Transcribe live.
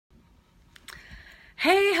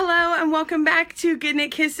Hey, hello, and welcome back to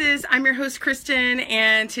GoodKnitKisses. I'm your host, Kristen,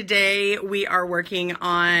 and today we are working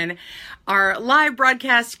on our live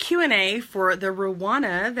broadcast Q&A for the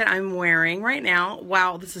Ruana that I'm wearing right now.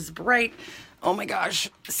 Wow, this is bright. Oh my gosh,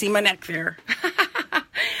 see my neck there.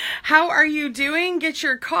 How are you doing? Get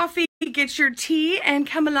your coffee, get your tea, and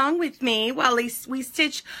come along with me while we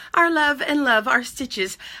stitch our love and love our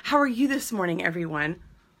stitches. How are you this morning, everyone?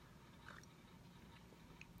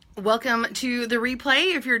 Welcome to the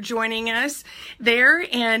replay if you're joining us there,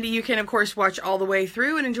 and you can of course watch all the way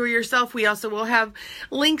through and enjoy yourself. We also will have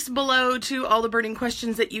links below to all the burning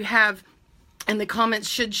questions that you have, and the comments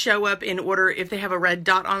should show up in order. If they have a red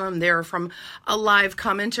dot on them, they're from a live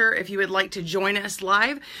commenter. If you would like to join us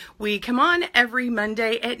live, we come on every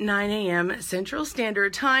Monday at 9 a.m. Central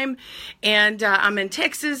Standard Time, and I'm in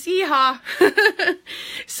Texas, yeehaw.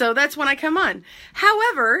 So that's when I come on.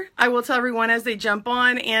 However, I will tell everyone as they jump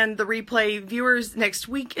on, and the replay viewers, next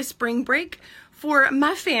week is spring break for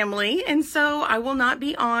my family, and so I will not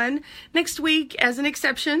be on next week as an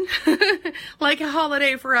exception. Like a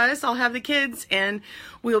holiday for us. I'll have the kids and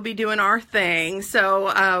we'll be doing our thing.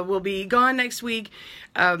 So we'll be gone next week.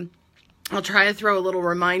 I'll try to throw a little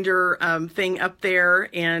reminder thing up there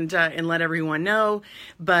and let everyone know.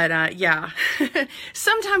 But yeah,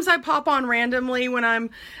 sometimes I pop on randomly when I'm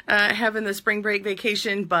having the spring break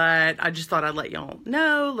vacation, but I just thought I'd let y'all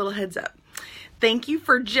know, little heads up. Thank you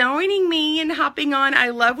for joining me and hopping on. I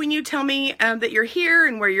love when you tell me that you're here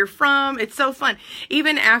and where you're from. It's so fun.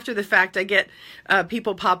 Even after the fact, I get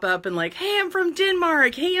people pop up and like, hey, I'm from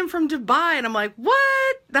Denmark. Hey, I'm from Dubai. And I'm like,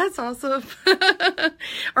 what? That's awesome.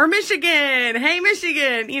 Or Michigan. Hey,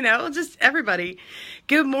 Michigan. You know, just everybody.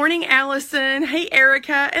 Good morning, Allison. Hey,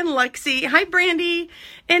 Erica and Lexi. Hi, Brandy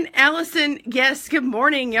and Allison. Yes, good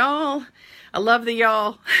morning, y'all. I love the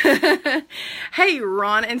y'all. Hey,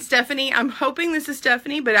 Ron and Stephanie. I'm hoping this is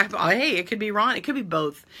Stephanie, but hey, it could be Ron. It could be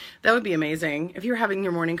both. That would be amazing if you're having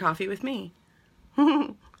your morning coffee with me.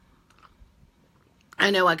 I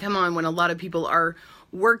know I come on when a lot of people are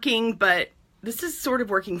working, but this is sort of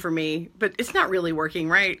working for me, but it's not really working,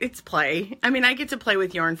 right? It's play. I mean, I get to play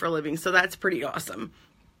with yarn for a living, so that's pretty awesome.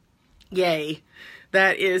 Yay.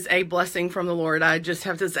 That is a blessing from the Lord, I just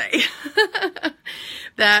have to say.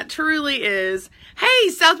 That truly is. Hey,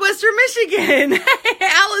 Southwestern Michigan. Hey,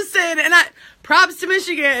 Allison. And props to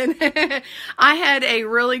Michigan. I had a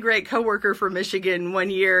really great coworker from Michigan one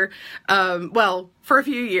year. Well, for a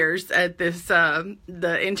few years at this,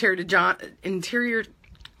 the interior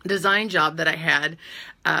design job that I had.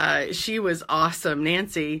 She was awesome.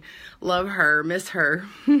 Nancy. Love her. Miss her.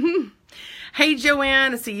 Hey,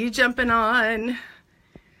 Joanne. I see you jumping on.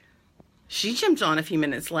 She jumped on a few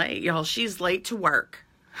minutes late, y'all. She's late to work.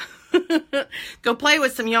 Go play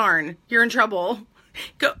with some yarn. You're in trouble.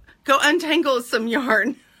 Go untangle some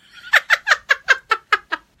yarn.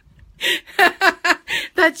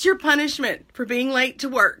 That's your punishment for being late to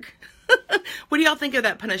work. What do y'all think of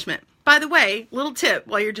that punishment? By the way, little tip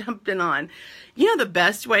while you're jumping on. You know the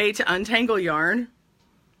best way to untangle yarn?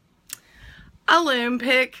 A loom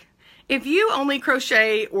pick. If you only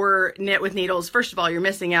crochet or knit with needles, first of all, you're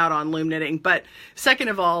missing out on loom knitting. But second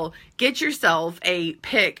of all, get yourself a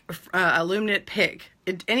pick, a loom knit pick.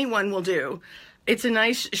 Anyone will do. It's a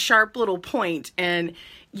nice sharp little point. And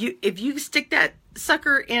if you stick that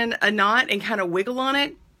sucker in a knot and kind of wiggle on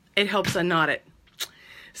it, it helps unknot it.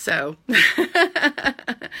 So,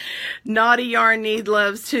 naughty yarn needs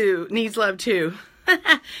love too.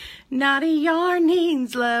 Naughty yarn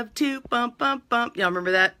needs love too. Bump, bump, bump. Y'all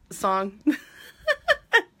remember that song?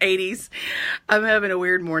 80s. I'm having a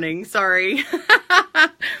weird morning. Sorry.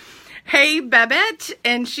 Hey, Babette.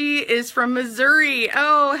 And she is from Missouri.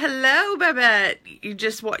 Oh, hello, Babette. You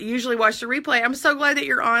just usually watch the replay. I'm so glad that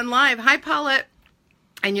you're on live. Hi, Paulette.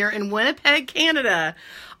 And you're in Winnipeg, Canada.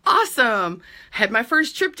 Awesome. Had my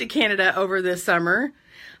first trip to Canada over this summer.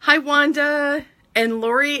 Hi, Wanda. And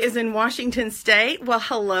Lori is in Washington State. Well,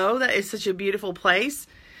 hello. That is such a beautiful place.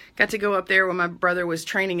 Got to go up there when my brother was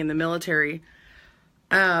training in the military.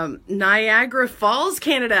 Niagara Falls,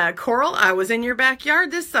 Canada. Coral, I was in your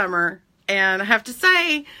backyard this summer. And I have to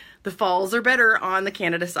say, the falls are better on the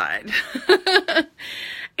Canada side.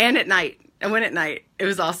 And at night. I went at night. It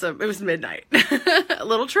was awesome. It was midnight. A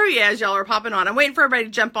little trivia as y'all are popping on. I'm waiting for everybody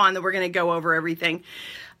to jump on that we're going to go over everything.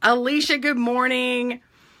 Alicia, good morning.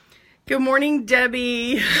 Good morning,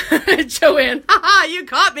 Debbie. Joanne, haha, you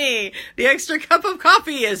caught me. The extra cup of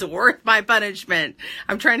coffee is worth my punishment.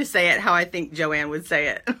 I'm trying to say it how I think Joanne would say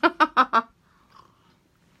it.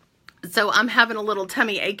 So I'm having a little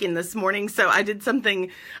tummy aching this morning, so I did something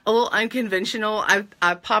a little unconventional.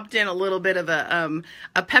 I popped in a little bit of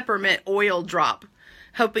a peppermint oil drop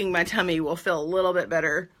hoping my tummy will feel a little bit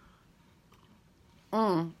better.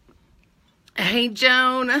 Hey,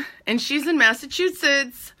 Joan, and she's in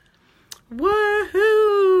Massachusetts.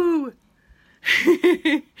 Woohoo!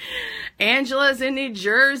 Angela's in New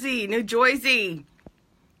Jersey,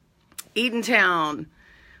 Eatontown.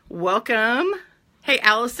 Welcome. Hey,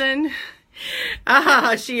 Allison.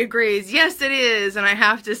 She agrees. Yes, it is. And I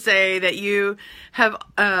have to say that you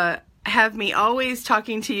have me always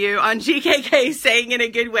talking to you on GKK, saying in a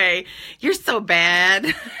good way, "You're so bad."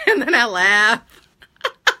 And then I laugh.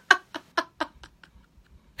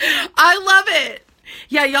 I love it.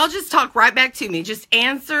 Yeah, y'all just talk right back to me. Just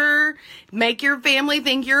answer. Make your family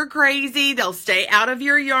think you're crazy. They'll stay out of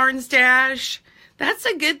your yarn stash. That's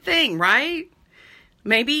a good thing, right?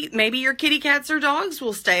 Maybe your kitty cats or dogs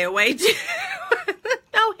will stay away too.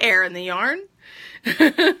 No hair in the yarn.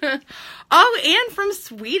 Oh, and from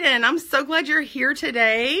Sweden. I'm so glad you're here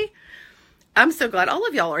today. I'm so glad all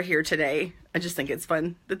of y'all are here today. I just think it's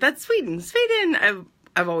fun that that's Sweden. Sweden,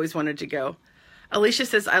 I've always wanted to go. Alicia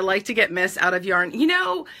says, I like to get mess out of yarn. You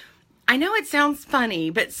know, I know it sounds funny,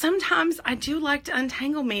 but sometimes I do like to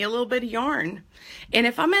untangle me a little bit of yarn. And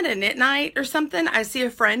if I'm at a knit night or something, I see a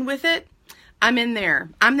friend with it, I'm in there.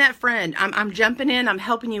 I'm that friend. I'm jumping in. I'm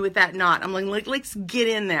helping you with that knot. I'm like, let's get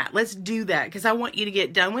in that. Let's do that, because I want you to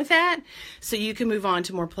get done with that so you can move on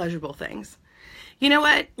to more pleasurable things. You know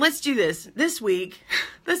what? Let's do this. This week,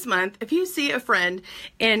 this month, if you see a friend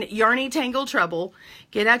in yarny tangle trouble,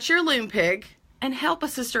 get out your loom pick and help a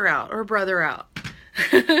sister out or a brother out.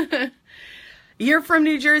 You're from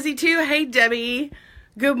New Jersey too? Hey, Debbie.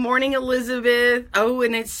 Good morning, Elizabeth. Oh,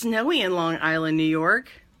 and it's snowy in Long Island, New York.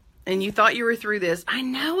 And you thought you were through this. I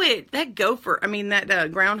know it. That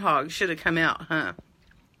groundhog should have come out, huh?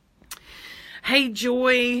 Hey,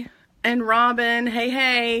 Joy and Robin.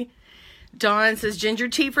 Hey. Dawn says, ginger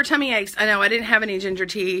tea for tummy aches. I know, I didn't have any ginger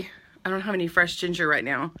tea. I don't have any fresh ginger right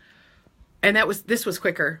now. And this was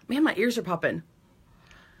quicker. Man, my ears are popping.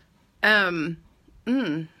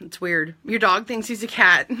 It's weird. Your dog thinks he's a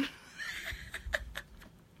cat.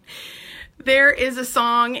 There is a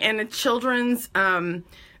song in a children's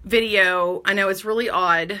video. I know it's really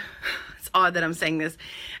odd. It's odd that I'm saying this.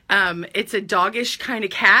 It's a doggish kind of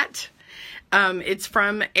cat. It's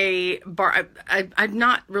from I'm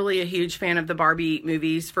not really a huge fan of the Barbie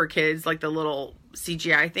movies for kids, like the little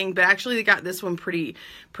CGI thing, but actually they got this one pretty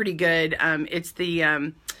good. It's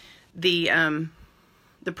the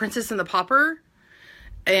Princess and the Pauper.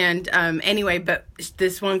 And anyway, but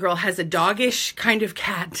this one girl has a doggish kind of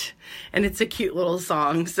cat, and it's a cute little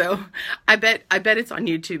song. So I bet it's on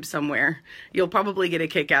YouTube somewhere. You'll probably get a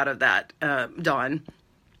kick out of that, Dawn.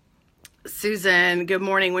 Susan, good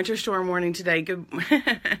morning. Winter storm warning today. Good.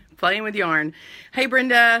 Playing with yarn. Hey,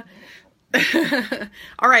 Brenda.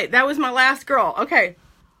 All right, that was my last girl. Okay.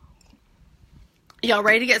 Y'all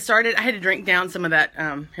ready to get started? I had to drink down some of that.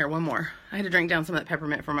 Here, one more. I had to drink down some of that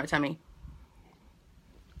peppermint for my tummy.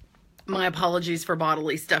 My apologies for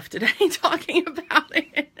bodily stuff today, talking about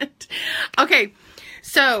it. Okay,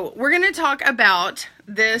 so we're going to talk about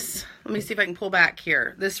this. Let me see if I can pull back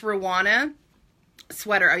here. This Ruana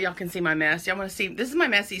sweater. Oh, y'all can see my mess. Y'all want to see? This is my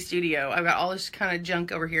messy studio. I've got all this kind of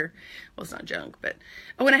junk over here. Well, it's not junk, but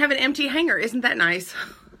oh, and I have an empty hanger. Isn't that nice?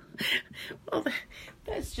 Well,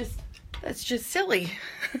 that's just silly.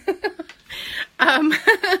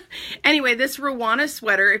 Anyway, this Ruana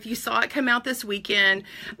sweater, if you saw it come out this weekend,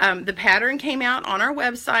 the pattern came out on our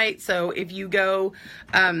website. So if you go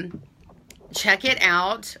check it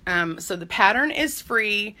out. So the pattern is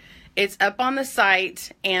free. It's up on the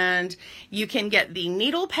site, and you can get the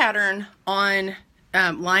needle pattern on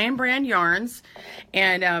Lion Brand Yarns.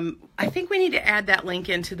 And I think we need to add that link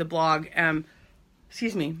into the blog.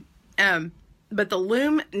 Excuse me. But the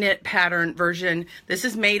Loom knit pattern version, this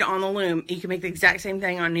is made on the Loom. You can make the exact same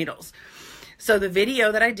thing on needles. So the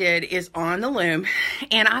video that I did is on the Loom,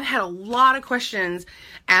 and I've had a lot of questions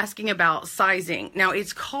asking about sizing. Now,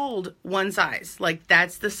 it's called one size, like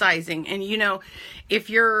that's the sizing. And you know, if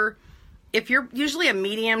you're usually a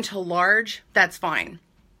medium to large, that's fine.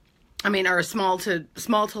 I mean, or a small to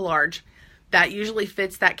large. That usually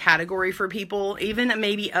fits that category for people, even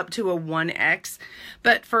maybe up to a 1X.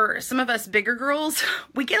 But for some of us bigger girls,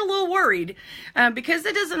 we get a little worried because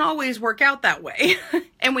it doesn't always work out that way.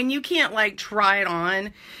 And when you can't like try it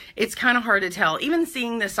on, it's kind of hard to tell. Even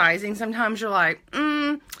seeing the sizing, sometimes you're like,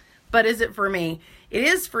 but is it for me? It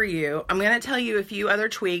is for you. I'm going to tell you a few other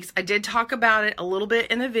tweaks. I did talk about it a little bit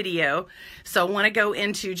in the video, so I want to go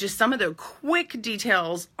into just some of the quick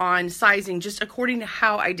details on sizing, just according to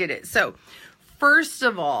how I did it. So first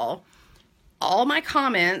of all, all my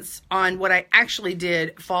comments on what I actually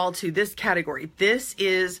did fall to this category. This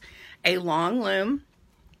is a long loom.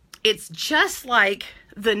 It's just like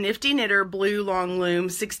the Nifty Knitter Blue Long Loom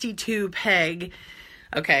 62 peg.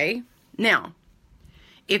 Okay. Now,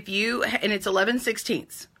 if you, and it's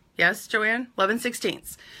 11/16. Yes, Joanne?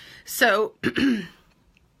 11/16. So,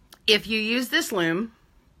 if you use this loom,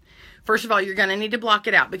 first of all, you're going to need to block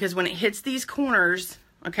it out, because when it hits these corners,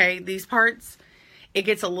 okay, these parts, it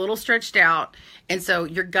gets a little stretched out, and so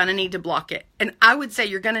you're going to need to block it. And I would say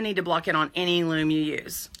you're going to need to block it on any loom you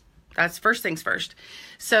use. That's first things first.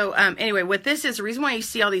 So anyway, what this is, the reason why you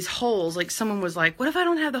see all these holes, like someone was like, what if I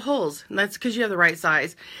don't have the holes? And that's because you have the right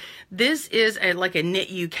size. This is like a Knit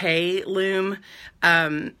UK loom.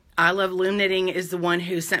 I Love Loom Knitting is the one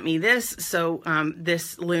who sent me this. So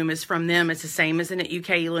this loom is from them. It's the same as a Knit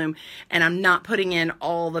UK loom. And I'm not putting in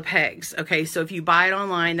all the pegs. Okay, so if you buy it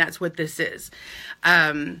online, that's what this is.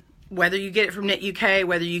 Whether you get it from Knit UK,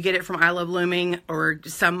 whether you get it from I Love Looming or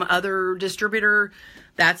some other distributor,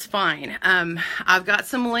 that's fine. I've got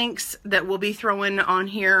some links that we'll be throwing on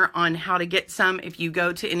here on how to get some. If you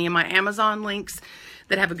go to any of my Amazon links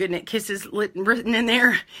that have a GoodKnitKisses written in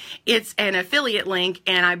there, it's an affiliate link,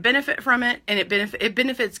 and I benefit from it, and it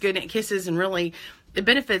benefits GoodKnitKisses, and really it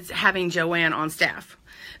benefits having Joanne on staff.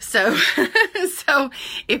 So, so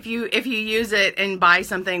if you use it and buy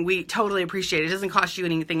something, we totally appreciate it. It doesn't cost you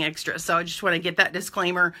anything extra. So I just want to get that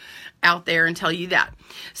disclaimer out there and tell you that.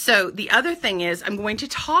 So the other thing is, I'm going to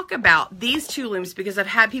talk about these two looms because I've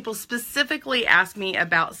had people specifically ask me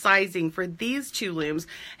about sizing for these two looms.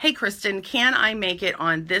 Hey, Kristen, can I make it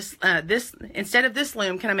on this, instead of this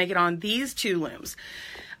loom, can I make it on these two looms?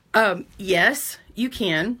 Yes, you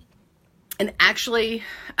can. And actually,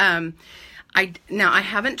 I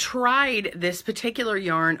haven't tried this particular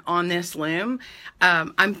yarn on this loom.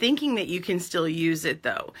 I'm thinking that you can still use it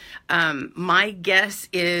though. My guess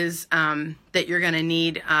is that you're going to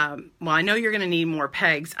need, well, I know you're going to need more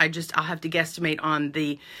pegs. I'll have to guesstimate on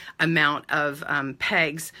the amount of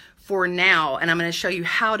pegs for now, and I'm going to show you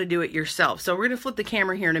how to do it yourself. So we're going to flip the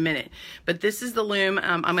camera here in a minute, but this is the loom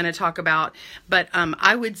I'm going to talk about. But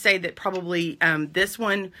I would say that probably this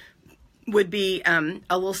one would be a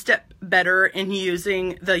little step better in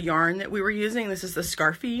using the yarn that we were using. This is the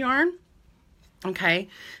Scarfy yarn. Okay,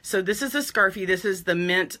 so this is the Scarfy. This is the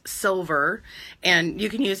mint silver, and you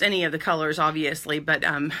can use any of the colors, obviously, but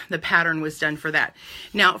the pattern was done for that.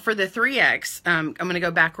 Now, for the 3X, I'm going to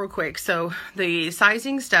go back real quick. So the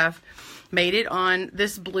sizing stuff made it on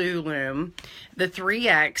this blue loom. The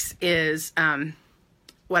 3X is,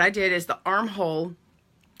 what I did is the armhole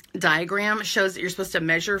diagram shows that you're supposed to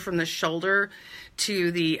measure from the shoulder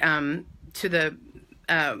to the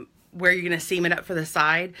where you're going to seam it up for the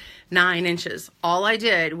side, 9 inches. All I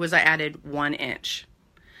did was I added 1 inch.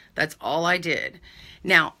 That's all I did.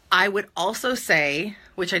 Now, I would also say,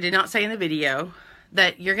 which I did not say in the video,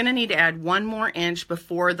 that you're going to need to add 1 more inch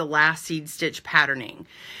before the last seed stitch patterning.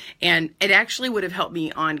 And it actually would have helped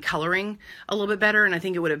me on coloring a little bit better, and I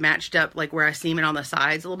think it would have matched up like where I seam it on the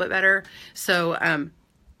sides a little bit better. So,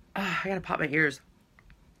 I gotta pop my ears.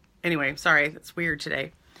 Anyway, sorry, that's weird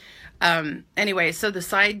today. Anyway, so the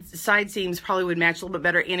side seams probably would match a little bit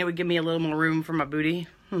better, and it would give me a little more room for my booty.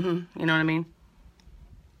 You know what I mean?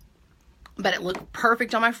 But it looked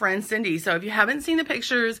perfect on my friend Cindy. So if you haven't seen the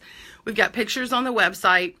pictures, we've got pictures on the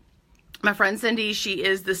website. My friend Cindy, she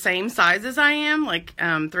is the same size as I am, like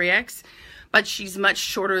 3X, but she's much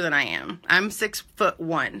shorter than I am. I'm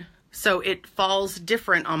 6'1". So it falls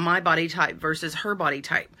different on my body type versus her body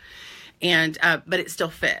type. And, but it still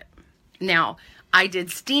fit. Now, I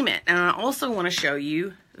did steam it, and I also want to show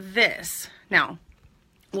you this. Now,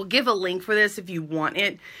 we'll give a link for this if you want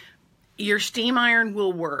it. Your steam iron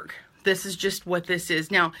will work. This is just what this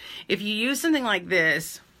is. Now, if you use something like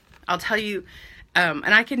this, I'll tell you,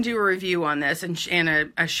 and I can do a review on this and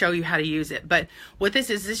show you how to use it. But what this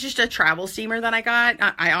is just a travel steamer that I got.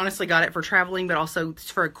 I honestly got it for traveling, but also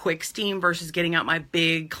for a quick steam versus getting out my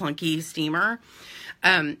big clunky steamer.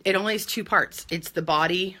 It only has 2 parts. It's the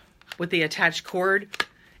body with the attached cord,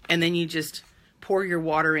 and then you just pour your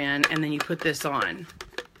water in, and then you put this on.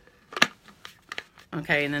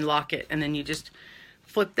 Okay, and then lock it, and then you just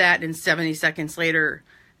flip that, and 70 seconds later,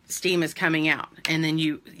 steam is coming out, and then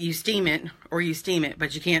you steam it, or you steam it,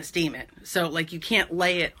 but you can't steam it. So like you can't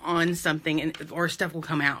lay it on something or stuff will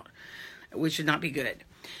come out, which should not be good.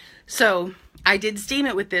 So I did steam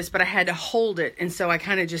it with this, but I had to hold it, and so I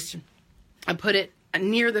kind of just, I put it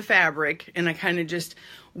near the fabric, and I kind of just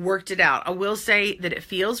worked it out. I will say that it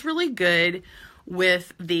feels really good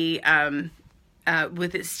with the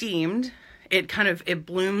with it steamed. it kind of, it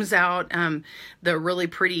blooms out the really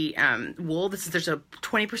pretty wool. There's a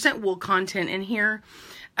 20% wool content in here.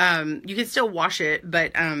 You can still wash it,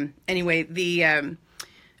 but anyway, the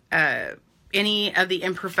any of the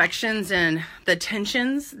imperfections and the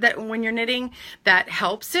tensions that when you're knitting, that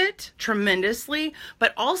helps it tremendously,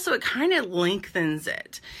 but also it kind of lengthens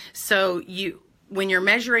it. So when you're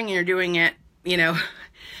measuring and you're doing it, you know,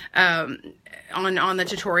 on the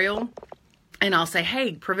tutorial, and I'll say,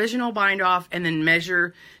 hey, provisional bind off, and then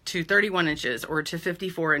measure to 31 inches or to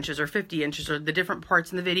 54 inches or 50 inches or the different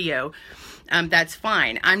parts in the video. That's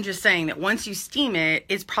fine. I'm just saying that once you steam it,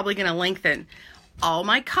 it's probably going to lengthen. All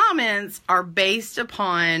my comments are based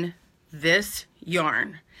upon this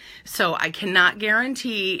yarn. So I cannot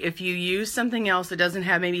guarantee if you use something else that doesn't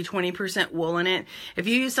have maybe 20% wool in it, if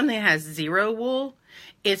you use something that has 0 wool,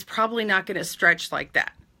 it's probably not going to stretch like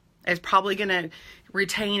that. It's probably going to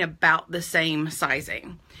retain about the same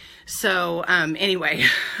sizing. So anyway,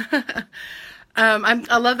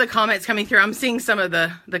 I love the comments coming through. I'm seeing some of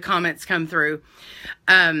the comments come through.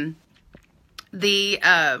 Let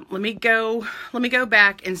me go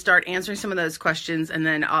back and start answering some of those questions, and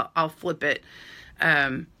then I'll flip it.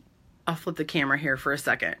 I'll flip the camera here for a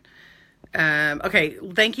second. Okay,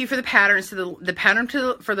 thank you for the pattern. So the pattern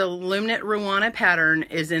for the Loom Knit Ruana pattern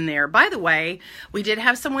is in there. By the way, we did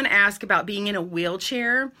have someone ask about being in a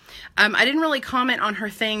wheelchair. I didn't really comment on her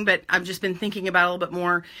thing, but I've just been thinking about it a little bit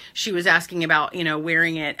more. She was asking about, you know,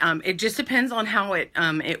 wearing it. It just depends on how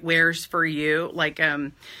it wears for you. Like,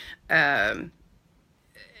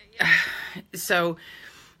 so,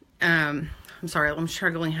 I'm sorry, I'm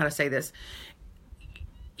struggling how to say this.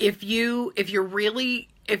 If you're really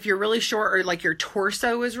short, or like your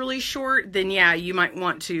torso is really short, then yeah, you might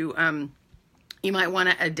want to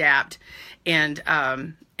adapt and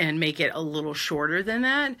make it a little shorter than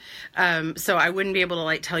that. So I wouldn't be able to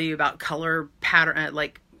like tell you about color pattern,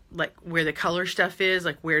 like where the color stuff is,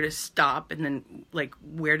 like where to stop and then like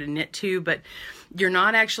where to knit to. But you're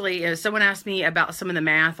not actually, someone asked me about some of the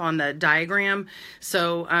math on the diagram.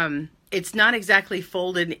 So it's not exactly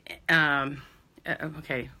folded.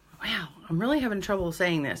 Okay. Wow. I'm really having trouble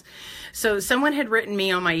saying this. So someone had written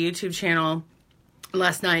me on my YouTube channel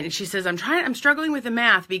last night, and she says, I'm struggling with the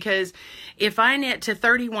math, because if I knit to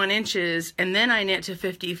 31 inches and then I knit to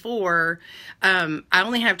 54, I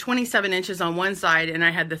only have 27 inches on one side and I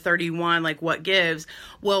had the 31, like what gives?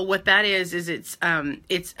 Well, what that is it's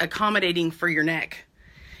accommodating for your neck.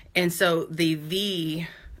 And so the V,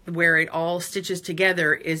 where it all stitches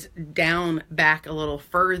together, is down back a little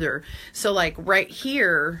further. So like right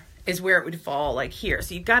here is where it would fall, like here.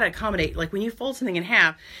 So you've got to accommodate, like when you fold something in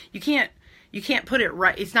half, you can't put it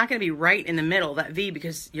right. It's not going to be right in the middle, that V,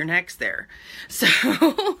 because your neck's there. So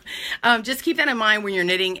just keep that in mind when you're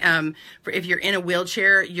knitting. If you're in a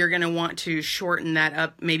wheelchair, you're going to want to shorten that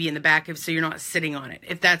up maybe in the back, so you're not sitting on it,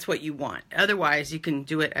 if that's what you want. Otherwise, you can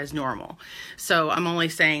do it as normal. So I'm only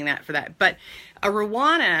saying that for that. But a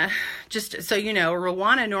Ruana, just so you know, a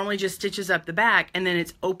Ruana normally just stitches up the back and then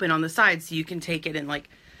it's open on the side, so you can take it and like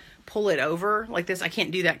pull it over like this. I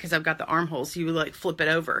can't do that because I've got the armholes. So you would like flip it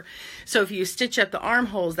over. So if you stitch up the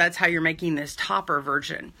armholes, that's how you're making this topper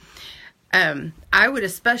version. I would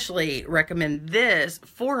especially recommend this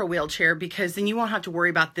for a wheelchair, because then you won't have to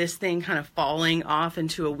worry about this thing kind of falling off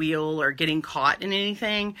into a wheel or getting caught in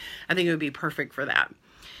anything. I think it would be perfect for that.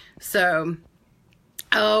 So,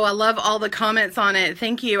 oh, I love all the comments on it.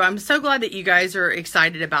 Thank you. I'm so glad that you guys are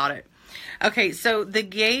excited about it. Okay, so the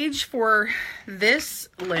gauge for this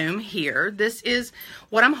loom here, this is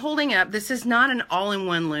what I'm holding up. This is not an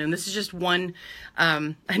all-in-one loom. This is just one.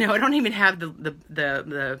 I know I don't even have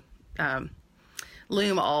the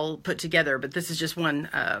loom all put together, but this is just one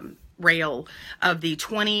rail of the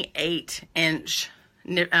 28-inch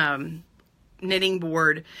knitting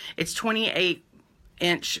board. It's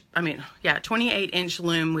 28-inch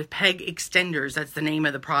loom with peg extenders. That's the name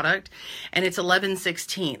of the product. And it's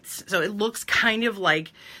 11/16. So it looks kind of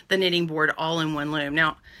like the knitting board all in one loom.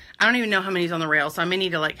 Now, I don't even know how many's on the rail, so I may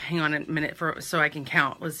need to like hang on a minute so I can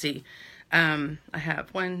count. Let's see. I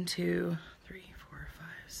have 1, 2, 3, 4, 5,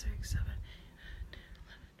 6, 7, 8, 9, 10,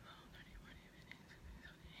 11, 12, 13, 14, 15, 16,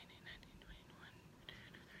 17, 18, 19, 20, 21, 22,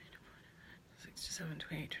 23, 24, 25, 26, 27,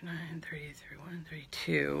 28, 29, 30, 31,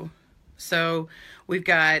 32. So we've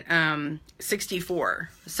got 64.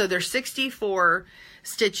 So there's 64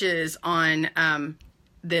 stitches on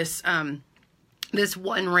this this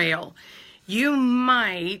one rail. You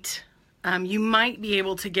might you might be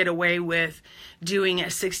able to get away with doing a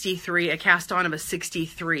 63, a cast on of a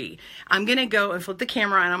 63. I'm going to go and flip the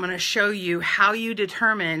camera and I'm going to show you how you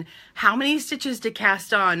determine how many stitches to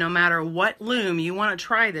cast on no matter what loom you want to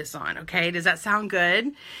try this on. Okay, does that sound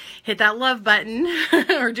good? Hit that love button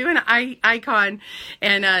or do an icon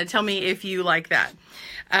and tell me if you like that.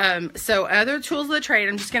 So other tools of the trade,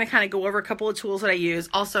 I'm just going to kind of go over a couple of tools that I use.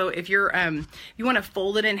 Also, if you're, you want to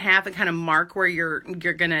fold it in half and kind of mark where you're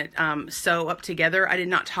going to, sew up together. I did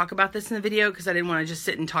not talk about this in the video because I didn't want to just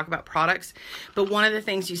sit and talk about products. But one of the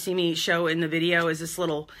things you see me show in the video is this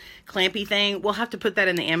little clampy thing. We'll have to put that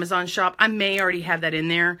in the Amazon shop. I may already have that in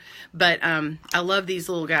there, but, I love these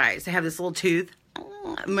little guys. They have this little tooth.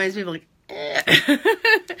 Reminds me of like,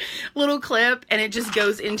 little clip, and it just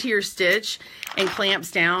goes into your stitch and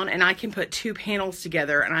clamps down, and I can put 2 panels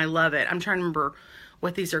together and I love it. I'm trying to remember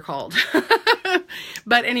what these are called.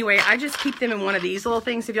 But anyway, I just keep them in one of these little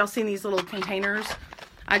things. Have y'all seen these little containers?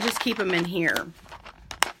 I just keep them in here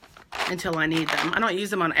until I need them. I don't use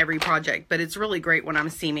them on every project, but it's really great when I'm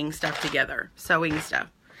seaming stuff together, sewing stuff.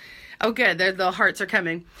 Oh good, the hearts are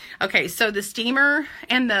coming. Okay, so the steamer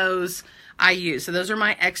and those I use. So those are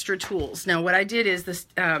my extra tools. Now what I did is this,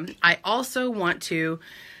 I also want to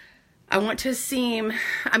seam,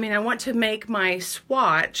 I want to make my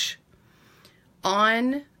swatch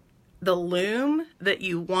on the loom that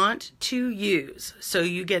you want to use. So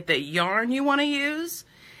you get the yarn you want to use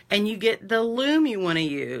and you get the loom you want to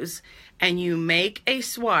use and you make a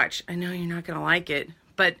swatch. I know you're not going to like it,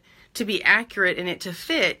 but to be accurate and it to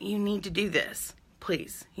fit, you need to do this.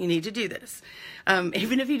 Please, you need to do this.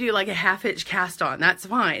 Even if you do like a 1/2 inch cast on, that's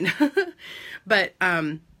fine. But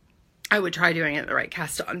I would try doing it the right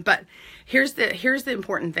cast on. But here's the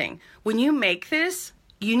important thing. When you make this,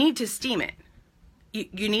 you need to steam it.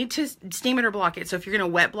 You need to steam it or block it. So if you're going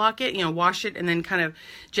to wet block it, wash it and then kind of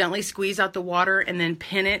gently squeeze out the water and then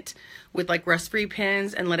pin it with like rust-free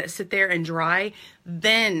pins and let it sit there and dry,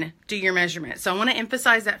 then do your measurement. So I want to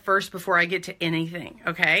emphasize that first before I get to anything,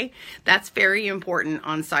 okay? That's very important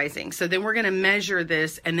on sizing. So then we're going to measure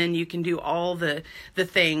this and then you can do all the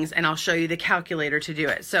things and I'll show you the calculator to do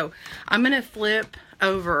it. So I'm going to flip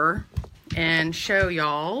over and show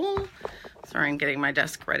y'all. Sorry, I'm getting my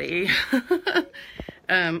desk ready.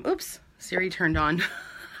 Oops, Siri turned on.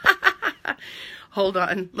 Hold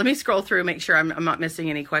on. Let me scroll through, make sure I'm not missing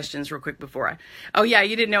any questions real quick before oh yeah,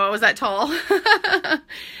 you didn't know I was that tall.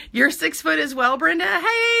 You're 6 foot as well, Brenda.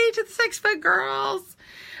 Hey, to the 6 foot girls.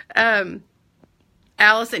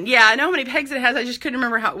 Allison, yeah, I know how many pegs it has. I just couldn't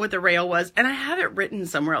remember what the rail was. And I have it written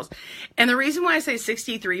somewhere else. And the reason why I say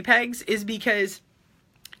 63 pegs is because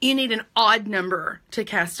you need an odd number to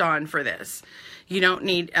cast on for this. You don't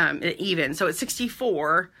need even. So it's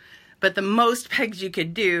 64, but the most pegs you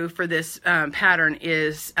could do for this pattern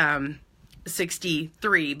is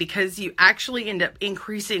 63 because you actually end up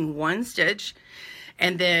increasing 1 stitch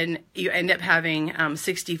and then you end up having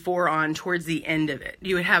 64 on towards the end of it.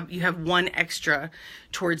 You have 1 extra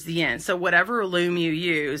towards the end. So whatever loom you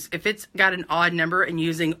use, if it's got an odd number and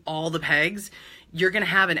using all the pegs, you're going to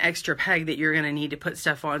have an extra peg that you're going to need to put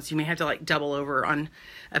stuff on. So you may have to like double over on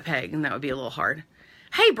a peg and that would be a little hard.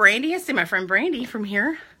 Hey, Brandy. I see my friend Brandy from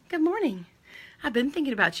here. Good morning. I've been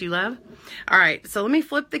thinking about you, love. All right. So let me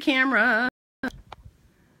flip the camera.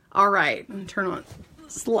 All right. Turn on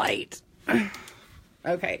this light.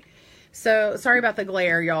 Okay. So sorry about the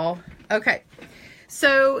glare, y'all. Okay.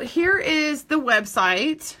 So here is the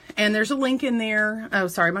website and there's a link in there. Oh,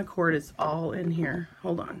 sorry. My cord is all in here.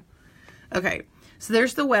 Hold on. Okay. So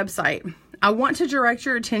there's the website. I want to direct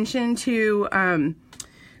your attention to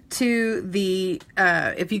the,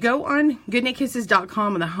 if you go on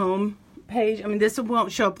GoodKnitKisses.com on the home page, this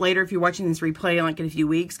won't show up later if you're watching this replay like in a few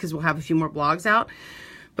weeks because we'll have a few more blogs out.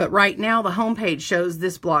 But right now the home page shows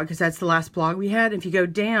this blog because that's the last blog we had. If you go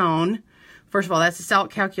down, first of all, that's the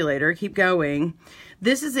SALT calculator. Keep going.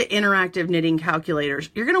 This is an interactive knitting calculator.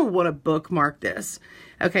 You're going to want to bookmark this.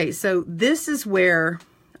 Okay, so this is where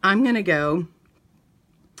I'm going to go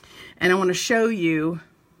and I want to show you.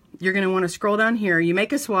 You're going to want to scroll down here. You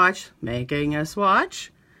make a swatch, making a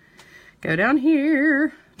swatch. Go down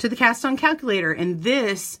here to the cast on calculator. And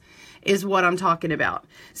this is what I'm talking about.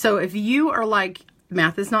 So if you are like,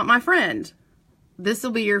 math is not my friend, this will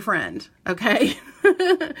be your friend. Okay.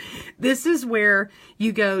 This is where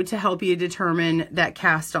you go to help you determine that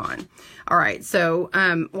cast on. All right. So,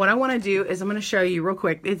 what I want to do is I'm going to show you real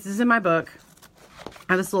quick. This is in my book.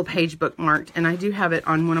 I have this little page bookmarked and I do have it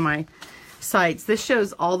on one of my sites. This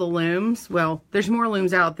shows all the looms. Well, there's more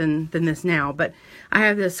looms out than this now, but I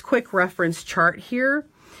have this quick reference chart here.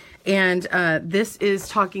 And this is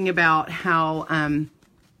talking about how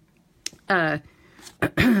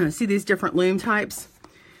see these different loom types?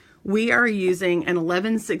 We are using an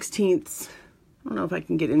 11/16. I don't know if I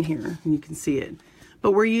can get in here and you can see it,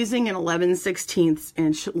 but we're using an 11/16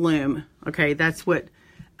 inch loom. Okay, that's what,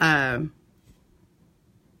 no,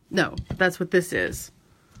 that's what this is.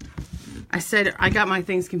 I said, I got my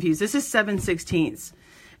things confused. This is 7/16,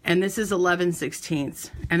 and this is 11/16,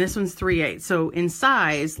 and this one's 3/8. So in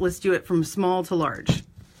size, let's do it from small to large.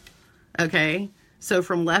 Okay, so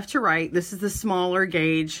from left to right, this is the smaller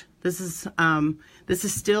gauge. This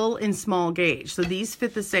is still in small gauge. So these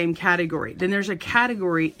fit the same category. Then there's a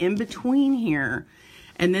category in between here,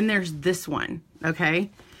 and then there's this one,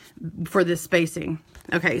 okay, for this spacing.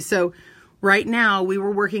 Okay, so right now we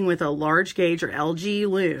were working with a large gauge or LG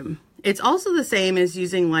loom. It's also the same as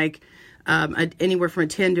using like anywhere from a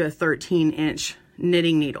 10 to a 13 inch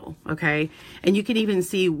knitting needle, okay? And you can even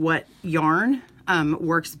see what yarn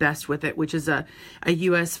works best with it, which is a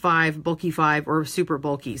US 5, bulky 5, or super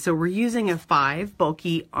bulky. So we're using a 5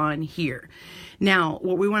 bulky on here. Now,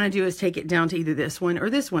 what we want to do is take it down to either this one or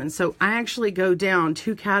this one. So I actually go down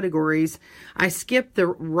 2 categories. I skip the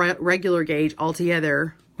regular gauge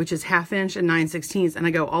altogether, which is 1/2 inch and 9/16, and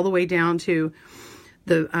I go all the way down to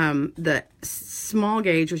the small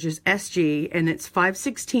gauge, which is SG, and it's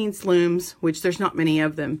 5/16 looms, which there's not many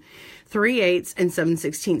of them, 3/8 and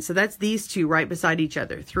 7/16. So that's these two right beside each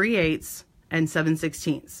other, 3/8 and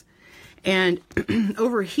 7/16. And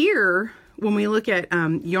over here, when we look at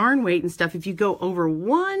yarn weight and stuff, if you go over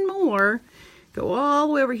one more, go all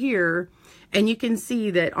the way over here, and you can see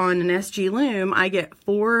that on an SG loom, I get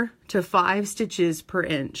 4 to 5 stitches per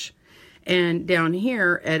inch. And down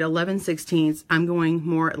here at 11/16, I'm going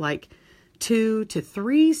more like 2 to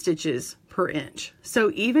 3 stitches per inch.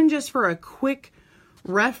 So even just for a quick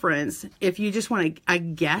reference, if you just want a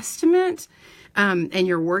guesstimate, and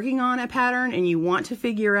you're working on a pattern and you want to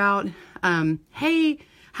figure out, hey,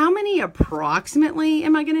 how many approximately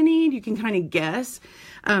am I going to need? You can kind of guess.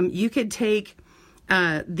 You could take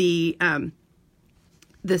the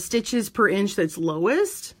stitches per inch that's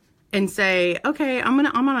lowest and say, okay, I'm on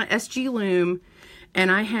an SG loom, and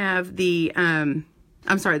I have the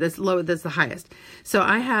I'm sorry, that's low, that's the highest. So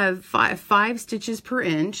I have five stitches per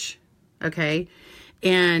inch, okay,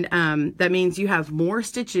 and that means you have more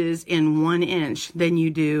stitches in 1 inch than you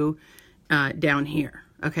do down here.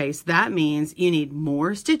 Okay, so that means you need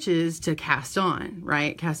more stitches to cast on,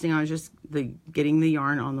 right? Casting on is just getting the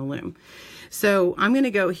yarn on the loom. So I'm going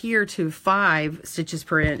to go here to 5 stitches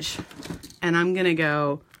per inch, and I'm going to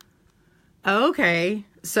go, okay,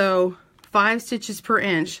 so 5 stitches per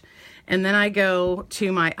inch, and then I go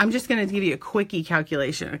to my, I'm just going to give you a quickie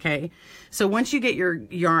calculation, okay? So once you get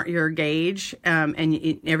your gauge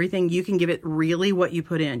and everything, you can give it really what you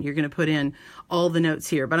put in. You're going to put in all the notes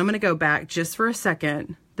here, but I'm going to go back just for a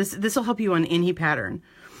second. This will help you on any pattern.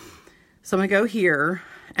 So I'm going to go here,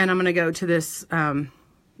 and I'm going to go to this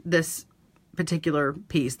this particular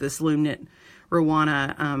piece, this Loom Knit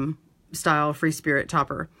Ruana style free spirit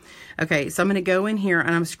topper. Okay, so I'm going to go in here,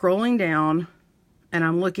 and I'm scrolling down, and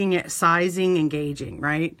I'm looking at sizing and gauging,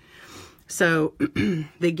 right? So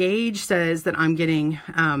the gauge says that I'm getting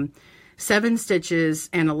 7 stitches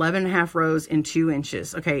and 11.5 rows in 2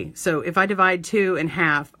 inches. Okay, so if I divide 2 in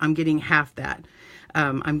half, I'm getting half that.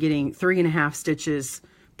 I'm getting 3.5 stitches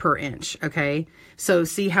per inch. Okay, so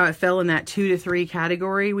see how it fell in that 2 to 3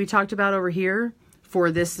 category we talked about over here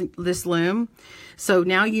for this loom. So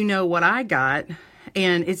now you know what I got,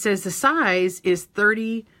 and it says the size is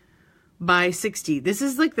 30 by 60. This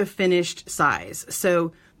is like the finished size.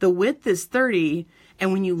 So the width is 30,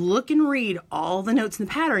 and when you look and read all the notes in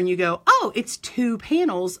the pattern, you go, oh, it's 2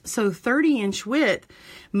 panels, so 30-inch width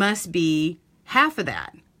must be half of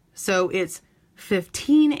that. So it's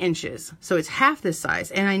 15 inches. So it's half this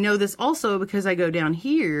size. And I know this also because I go down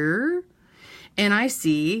here and I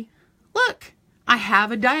see, look, I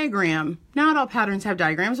have a diagram. Not all patterns have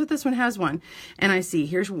diagrams, but this one has one. And I see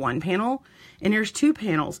here's 1 panel and here's 2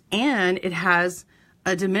 panels, and it has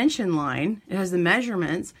a dimension line. It has the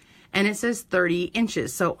measurements, and it says 30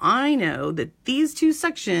 inches. So I know that these 2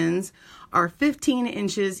 sections are 15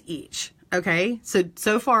 inches each. Okay,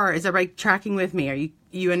 so far, is everybody tracking with me? Are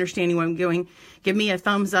you understanding what I'm doing? Give me a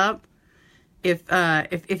thumbs up.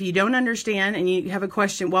 If you don't understand and you have a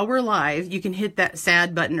question while we're live, you can hit that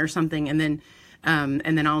sad button or something, and then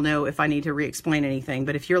I'll know if I need to re-explain anything.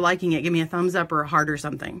 But if you're liking it, give me a thumbs up or a heart or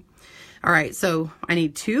something. All right, so I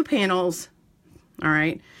need 2 panels. All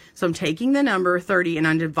right, so I'm taking the number 30 and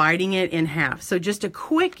I'm dividing it in half. So just a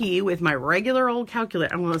quickie with my regular old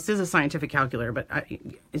calculator. Well, this is a scientific calculator, but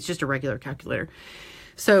it's just a regular calculator.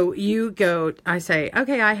 So you go, I say,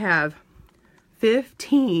 okay, I have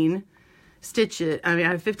 15 stitches. I mean, I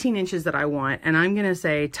have 15 inches that I want, and I'm going to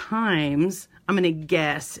say times, I'm going to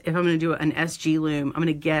guess, if I'm going to do an SG loom, I'm going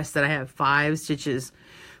to guess that I have 5 stitches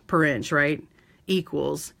per inch, right?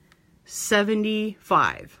 Equals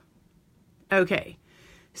 75. Okay.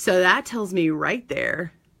 So that tells me right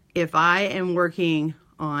there, if I am working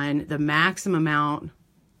on the maximum amount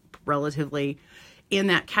relatively in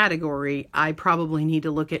that category, I probably need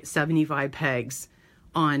to look at 75 pegs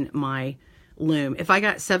on my loom. If I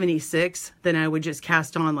got 76, then I would just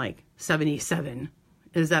cast on like 77.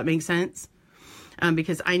 Does that make sense?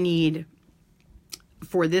 Because I need,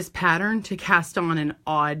 for this pattern, to cast on an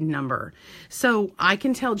odd number. So I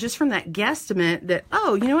can tell just from that guesstimate that,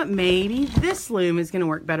 oh, you know what, maybe this loom is going to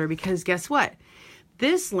work better, because guess what?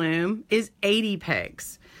 This loom is 80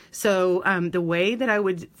 pegs. So the way that I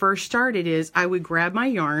would first start it is I would grab my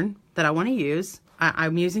yarn that I want to use.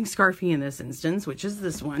 I'm using Scarfie in this instance, which is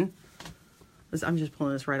this one. I'm just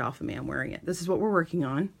pulling this right off of me. I'm wearing it. This is what we're working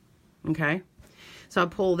on. Okay. So I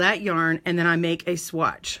pull that yarn and then I make a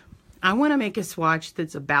swatch. I want to make a swatch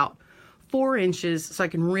that's about 4 inches so I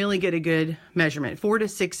can really get a good measurement. 4 to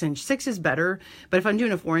 6 inch. 6 is better, but if I'm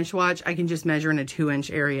doing a 4-inch swatch, I can just measure in a 2-inch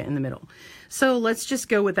area in the middle. So let's just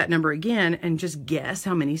go with that number again and just guess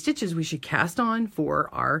how many stitches we should cast on for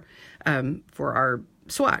our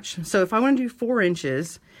swatch. So if I want to do 4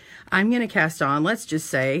 inches, I'm going to cast on, let's just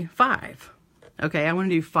say 5. Okay, I want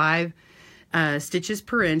to do 5 stitches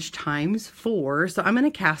per inch times 4. So I'm going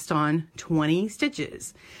to cast on 20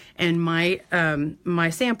 stitches. And my my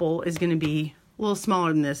sample is going to be a little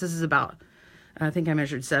smaller than this. This is about, I think I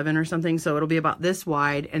measured 7 or something. So it'll be about this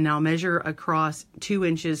wide, and I'll measure across 2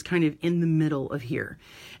 inches kind of in the middle of here.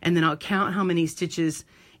 And then I'll count how many stitches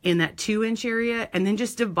in that 2-inch area, and then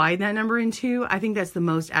just divide that number in 2. I think that's the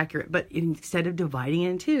most accurate. But instead of dividing it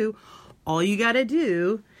in 2, all you got to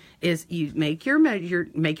do is you make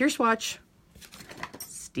your swatch,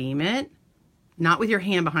 steam it, not with your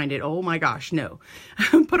hand behind it. Oh my gosh, no.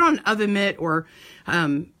 Put on oven mitt, or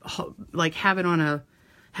like have it on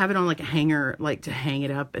like a hanger, like to hang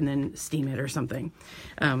it up and then steam it or something.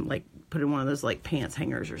 Like put it in one of those like pants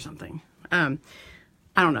hangers or something.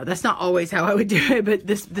 I don't know. That's not always how I would do it, but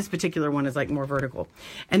this particular one is like more vertical.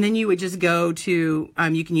 And then you would just go to,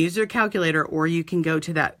 you can use your calculator, or you can go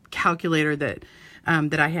to that calculator that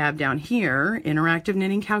I have down here, Interactive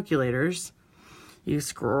Knitting Calculators. You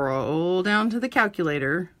scroll down to the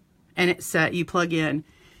calculator, and you plug in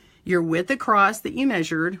your width across that you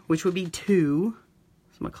measured, which would be 2.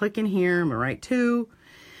 So I'm gonna click in here, I'm gonna write 2,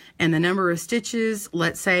 and the number of stitches,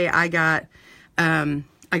 let's say I got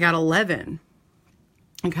 11.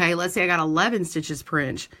 Okay, let's say I got 11 stitches per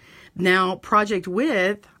inch. Now, project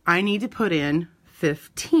width, I need to put in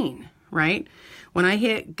 15, right? When I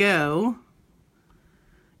hit go,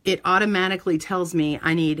 it automatically tells me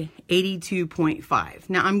I need 82.5.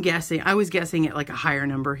 Now I was guessing at like a higher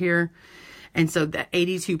number here. And so that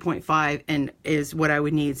 82.5 is what I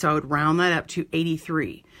would need. So I would round that up to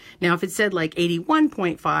 83. Now, if it said like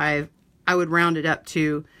 81.5, I would round it up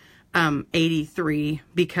to 83,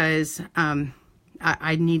 because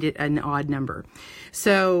I needed an odd number.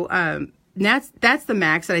 So that's the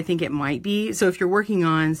max that I think it might be. So if you're working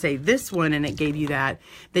on, say, this one and it gave you that,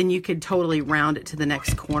 then you could totally round it to the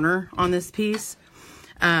next corner on this piece.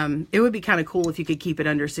 It would be kind of cool if you could keep it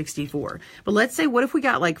under 64. But let's say, what if we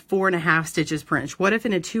got like 4.5 stitches per inch? What if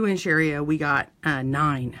in a 2-inch area we got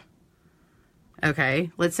 9?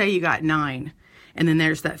 Okay, let's say you got 9, and then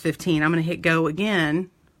there's that 15. I'm going to hit go again,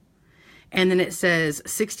 and then it says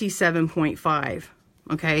 67.5.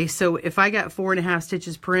 Okay, so if I got 4.5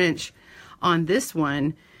 stitches per inch on this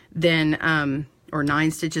one, then, or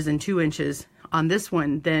 9 stitches and 2 inches on this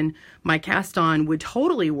one, then my cast on would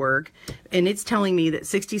totally work. And it's telling me that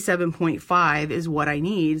 67.5 is what I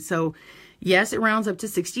need. So yes, it rounds up to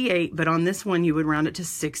 68, but on this one, you would round it to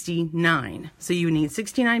 69. So you would need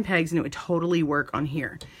 69 pegs, and it would totally work on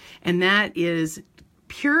here. And that is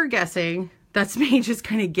pure guessing. That's me just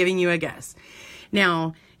kind of giving you a guess.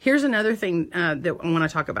 Now, here's another thing that I want to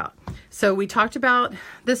talk about. So we talked about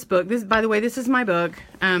this book. By the way, this is my book,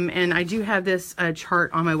 and I do have this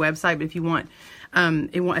chart on my website. But if you want,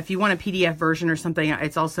 if you want a PDF version or something,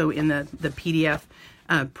 it's also in the PDF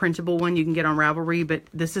printable one you can get on Ravelry. But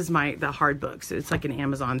this is the hard book, so it's like an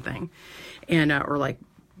Amazon thing, and or like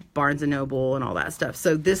Barnes and Noble and all that stuff.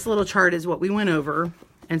 So this little chart is what we went over,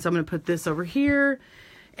 and so I'm going to put this over here.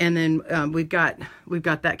 And then we've got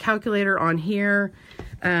that calculator on here.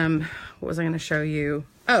 What was I going to show you?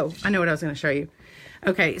 Oh, I know what I was going to show you.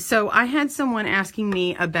 Okay, so I had someone asking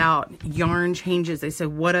me about yarn changes. They said,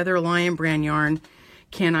 what other Lion brand yarn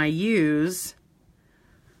can I use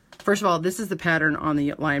First of all, this is the pattern on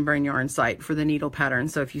the Lion Brand Yarn site for the needle pattern.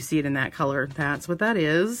 So if you see it in that color, that's what that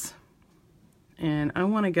is. And I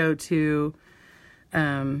want to go to,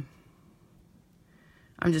 I'm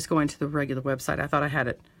just going to the regular website. I thought I had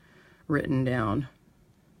it written down.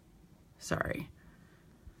 Sorry.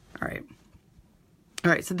 All right. All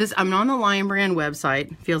right, so this, I'm on the Lion Brand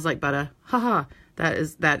website. Feels like butter. Haha.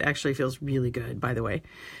 That actually feels really good, by the way.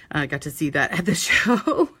 I got to see that at the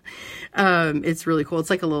show. It's really cool. It's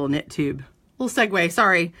like a little knit tube. Little segue,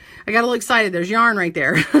 sorry. I got a little excited. There's yarn right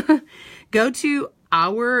there. Go to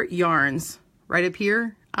Our Yarns, right up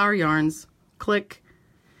here. Our Yarns. Click.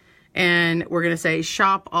 And we're going to say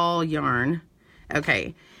Shop All Yarn.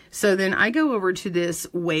 Okay, so then I go over to this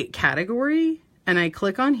weight category. And I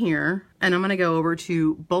click on here, and I'm going to go over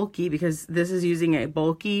to bulky because this is using a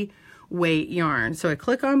bulky weight yarn. So I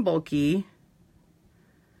click on bulky,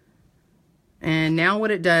 and now what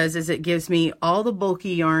it does is it gives me all the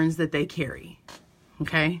bulky yarns that they carry.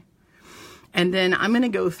 Okay. And then I'm going to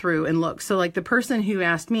go through and look. So like the person who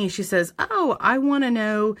asked me, she says, oh, I want to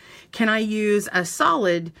know, can I use a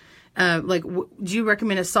solid do you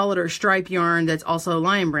recommend a solid or stripe yarn that's also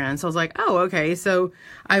Lion Brand? So I was like, oh, okay. So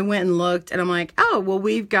I went and looked, and I'm like, oh, well,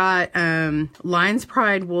 we've got Lion's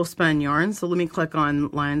Pride wool spun yarn. So let me click on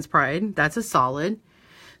Lion's Pride. That's a solid.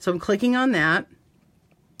 So I'm clicking on that,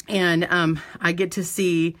 and I get to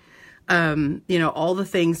see, you know, all the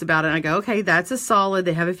things about it. And I go, okay, that's a solid.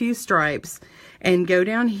 They have a few stripes, and go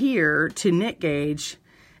down here to knit gauge,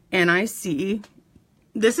 and I see.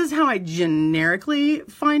 This is how I generically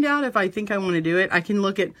find out if I think I want to do it. I can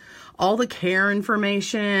look at all the care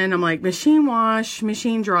information. I'm like, machine wash,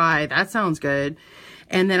 machine dry. That sounds good.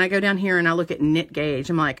 And then I go down here and I look at knit gauge.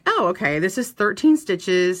 I'm like, oh, okay, this is 13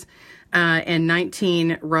 stitches and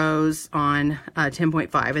 19 rows on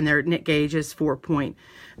 10.5. And their knit gauge is there's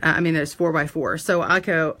 4x4.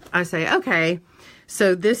 So I say, okay,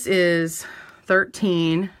 so this is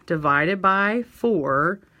 13 divided by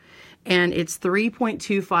 4. And it's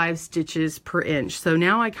 3.25 stitches per inch. So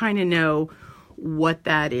now I kind of know what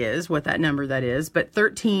that is, what that number that is. But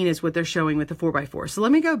 13 is what they're showing with the 4x4. So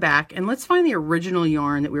let me go back and let's find the original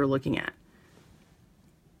yarn that we were looking at.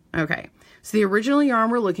 Okay, so the original yarn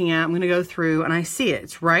we're looking at, I'm going to go through and I see it.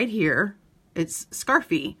 It's right here. It's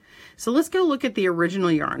Scarfy. So let's go look at the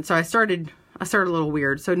original yarn. So I started a little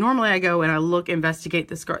weird. So normally I go and I investigate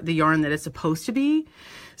the yarn that it's supposed to be.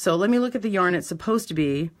 So let me look at the yarn it's supposed to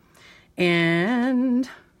be. And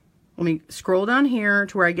let me scroll down here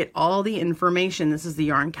to where I get all the information. This is the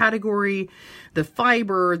yarn category, the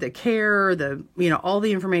fiber, the care, all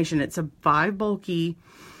the information. It's a 5 bulky,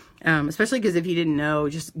 especially because if you didn't know,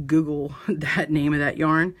 just Google that name of that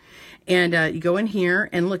yarn. And you go in here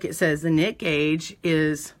and look, it says the knit gauge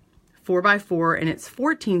is 4x4 and it's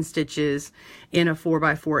 14 stitches in a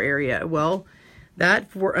 4x4 area. Well,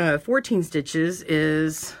 that 14 stitches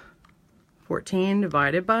is 14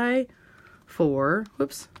 divided by 4,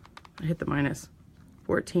 whoops, I hit the minus.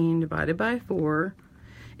 14 divided by 4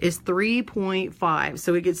 is 3.5.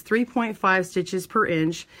 So it gets 3.5 stitches per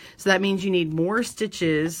inch. So that means you need more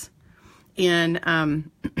stitches in,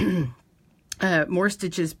 more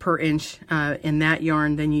stitches per inch in that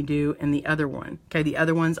yarn than you do in the other one. Okay, the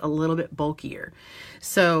other one's a little bit bulkier.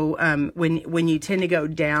 So when you tend to go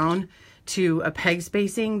down to a peg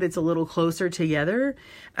spacing that's a little closer together,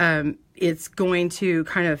 it's going to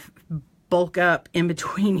kind of bulk up in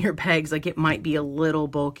between your pegs. Like it might be a little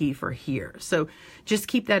bulky for here. So just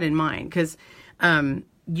keep that in mind, because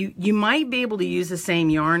you might be able to use the same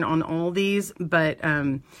yarn on all these, but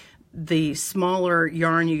the smaller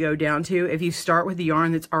yarn you go down to, if you start with the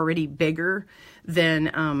yarn that's already bigger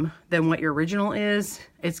than what your original is,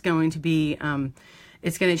 it's going to be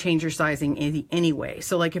it's going to change your sizing anyway.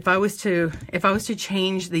 So like if I was to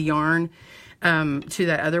change the yarn to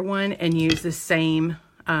that other one and use the same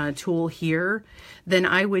tool here, then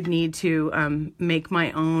I would need to make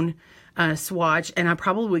my own swatch, and I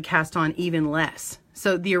probably would cast on even less.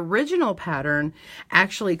 So the original pattern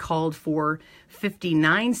actually called for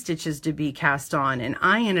 59 stitches to be cast on, and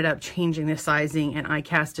I ended up changing the sizing and I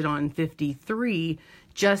cast it on 53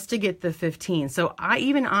 just to get the 15. So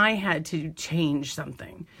I had to change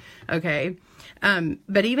something. Okay.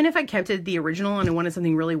 But even if I kept it the original and I wanted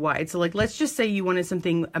something really wide, so like, let's just say you wanted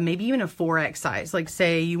something, maybe even a 4X size, like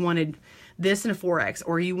say you wanted this in a 4X,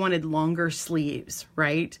 or you wanted longer sleeves,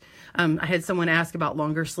 right? I had someone ask about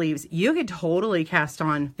longer sleeves. You could totally cast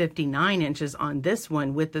on 59 inches on this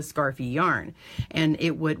one with the Scarfy yarn. And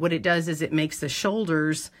what it does is it makes the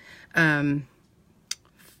shoulders,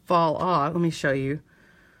 fall off. Let me show you.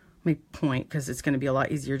 Let me point, because it's going to be a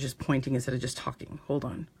lot easier just pointing instead of just talking. Hold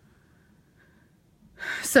on.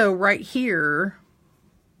 So right here,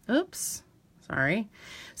 oops, sorry.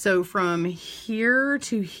 So from here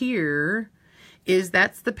to here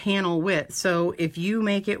that's the panel width. So if you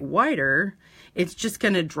make it wider, it's just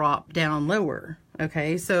going to drop down lower.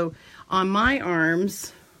 Okay. So on my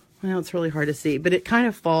arms, well, it's really hard to see, but it kind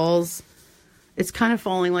of falls. It's kind of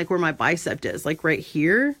falling like where my bicep is, like right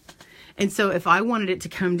here. And so if I wanted it to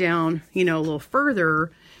come down, you know, a little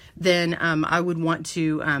further, then I would want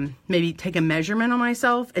to maybe take a measurement on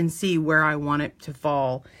myself and see where I want it to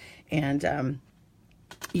fall. And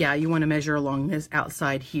yeah, you want to measure along this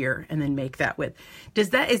outside here and then make that width.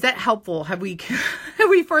 Is that helpful? Have we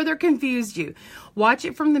further confused you? Watch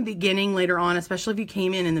it from the beginning later on, especially if you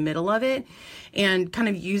came in the middle of it, and kind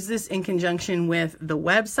of use this in conjunction with the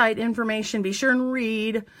website information. Be sure and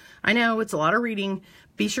read. I know it's a lot of reading.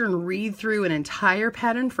 Be sure and read through an entire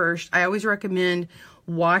pattern first. I always recommend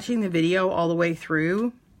watching the video all the way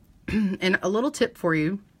through. And a little tip for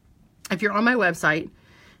you, if you're on my website,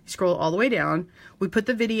 scroll all the way down, we put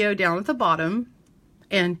the video down at the bottom,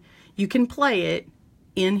 and you can play it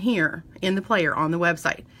in here, in the player on the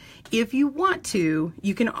website. If you want to,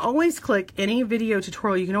 you can always click any video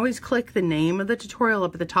tutorial. You can always click the name of the tutorial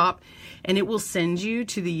up at the top, and it will send you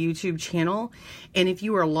to the YouTube channel. And if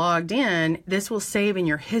you are logged in, this will save in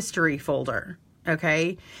your history folder.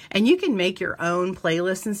 Okay. And you can make your own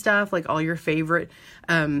playlists and stuff, like all your favorite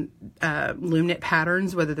Loom knit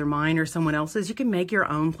patterns, whether they're mine or someone else's. You can make your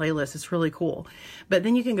own playlist. It's really cool. But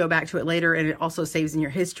then you can go back to it later, and it also saves in your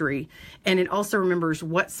history, and it also remembers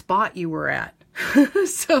what spot you were at.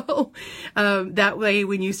 So that way,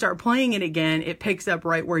 when you start playing it again, it picks up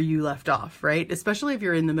right where you left off, right? Especially if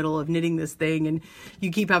you're in the middle of knitting this thing and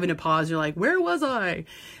you keep having to pause. You're like, where was I?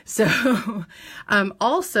 So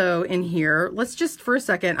also in here, let's just for a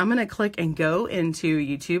second, I'm going to click and go into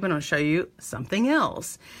YouTube, and I'll show you something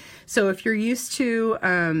else. So if you're used to,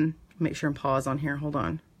 make sure and pause on here. Hold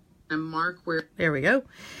on. And mark where, there we go.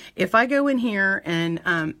 If I go in here and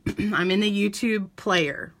I'm in the YouTube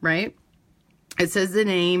player, right? It says the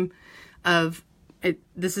name of it.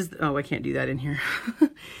 This is, oh, I can't do that in here.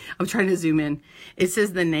 I'm trying to zoom in. It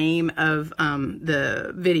says the name of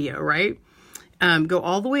the video, right? Go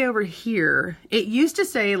all the way over here. It used to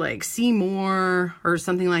say like see more or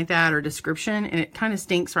something like that, or description, and it kind of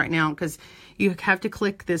stinks right now because you have to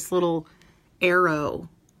click this little arrow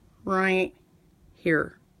right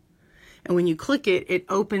here. And when you click it, it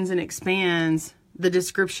opens and expands the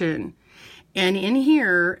description. And in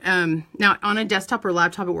here, now on a desktop or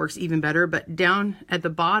laptop, it works even better, but down at the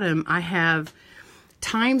bottom, I have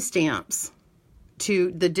timestamps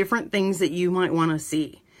to the different things that you might want to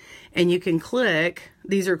see. And you can click,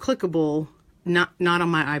 these are clickable, not on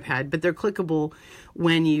my iPad, but they're clickable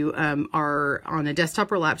when you are on a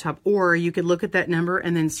desktop or laptop, or you could look at that number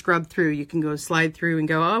and then scrub through. You can go slide through and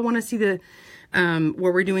go, oh, I want to see the,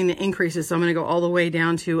 where we're doing the increases. So I'm going to go all the way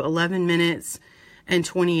down to 11 minutes and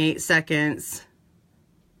 28 seconds.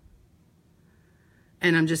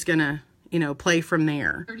 And I'm just going to, you know, play from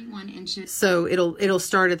there. 31 inches. So it'll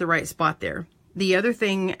start at the right spot there. The other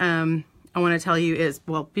thing, I want to tell you is,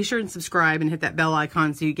 well, be sure and subscribe and hit that bell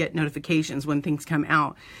icon so you get notifications when things come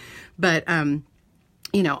out. But,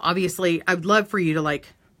 you know, obviously I'd love for you to like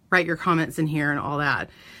write your comments in here and all that.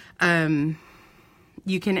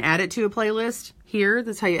 You can add it to a playlist here.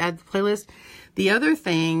 That's how you add the playlist. The other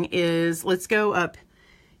thing is, let's go up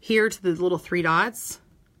here to the little 3 dots,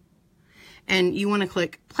 and you want to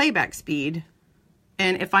click playback speed.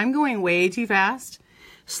 And if I'm going way too fast,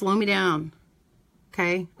 slow me down.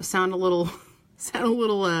 Okay, sound a little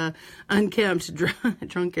unkempt,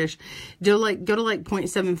 drunkish. Go to like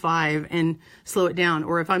 0.75 and slow it down.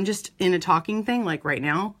 Or if I'm just in a talking thing, like right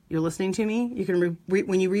now, you're listening to me. You can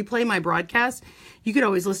when you replay my broadcast, you could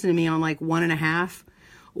always listen to me on like 1.5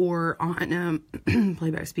 or on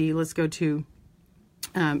playback speed. Let's go to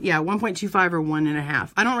 1.25 or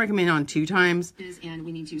 1.5. I don't recommend on 2 times. And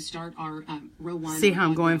we need to start our row 1. See how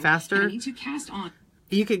I'm going faster? I need to cast on.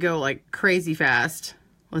 You could go like crazy fast.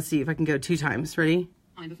 Let's see if I can go 2 times. Ready?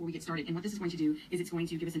 Before we get started, and what this is going to do is it's going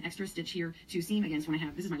to give us an extra stitch here to seam against when I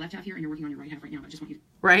have, this is my left half here and you're working on your right half right now. I just want you to,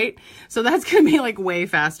 right? So that's going to be like way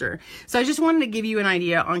faster. So I just wanted to give you an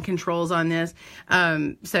idea on controls on this.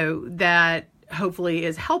 So that hopefully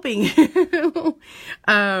is helping you.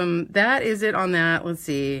 That is it on that. Let's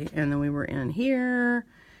see. And then we were in here.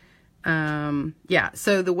 Yeah.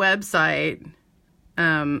 So the website,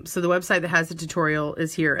 so the website that has the tutorial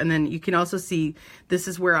is here. And then you can also see, this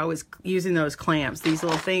is where I was using those clamps, these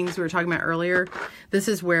little things we were talking about earlier. This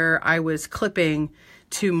is where I was clipping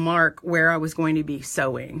to mark where I was going to be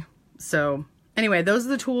sewing. So anyway, those are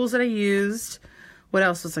the tools that I used. What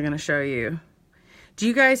else was I going to show you? Do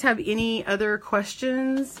you guys have any other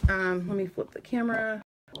questions? Let me flip the camera.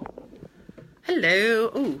 Hello.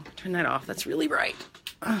 Oh, turn that off. That's really bright.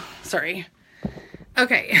 Oh, sorry.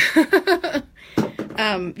 Okay.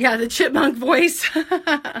 Yeah, the chipmunk voice.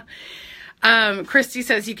 Christy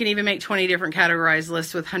says you can even make 20 different categorized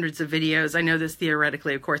lists with hundreds of videos. I know this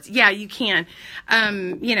theoretically, of course. Yeah, you can.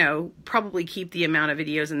 You know, probably keep the amount of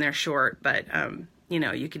videos in there short, but, you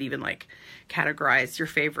know, you could even like categorize your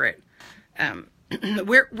favorite.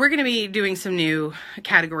 We're going to be doing some new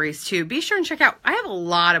categories too. Be sure and check out, I have a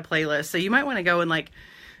lot of playlists, so you might want to go and like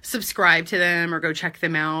subscribe to them or go check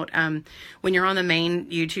them out. When you're on the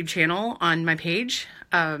main YouTube channel on my page,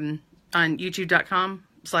 on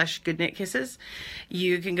youtube.com/GoodKnitKisses,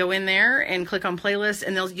 you can go in there and click on playlists,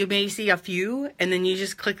 and you may see a few, and then you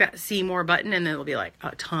just click that see more button, and then it'll be like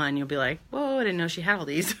a ton. You'll be like, whoa, I didn't know she had all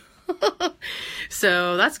these.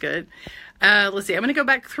 So that's good. Let's see. I'm going to go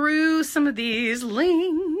back through some of these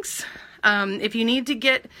links. If you need to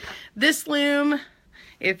get this loom,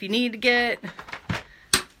 if you need to get,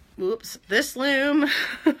 oops, this loom,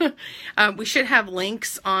 we should have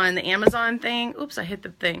links on the Amazon thing. Oops, I hit the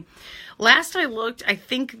thing. Last I looked, I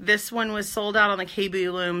think this one was sold out on the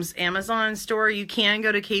KB Looms Amazon store. You can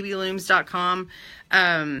go to kblooms.com.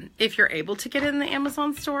 If you're able to get it in the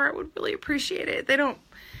Amazon store, I would really appreciate it. They don't,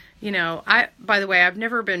 you know, by the way, I've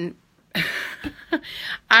never been,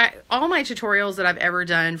 all my tutorials that I've ever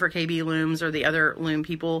done for KB Looms or the other loom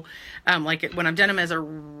people, like when I've done them as a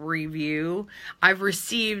review, I've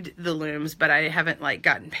received the looms, but I haven't like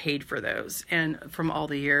gotten paid for those, and from all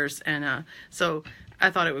the years. And, so I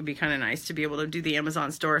thought it would be kind of nice to be able to do the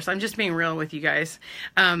Amazon store. So I'm just being real with you guys.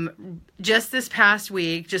 Just this past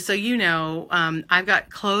week, just so you know, I've got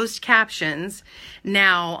closed captions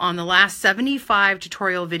now on the last 75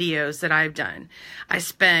 tutorial videos that I've done. I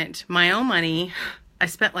spent my own money. I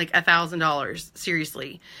spent like $1,000,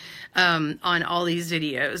 seriously, on all these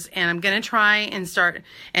videos. And I'm going to try and start,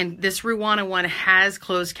 and this Ruana one has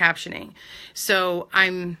closed captioning. So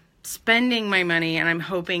I'm spending my money, and I'm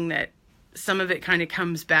hoping that some of it kind of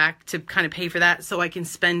comes back to kind of pay for that, so I can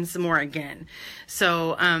spend some more again.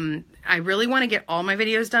 So I really want to get all my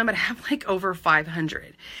videos done, but I have like over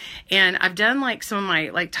 500, and I've done like some of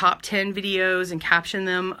my like top 10 videos and captioned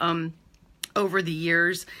them over the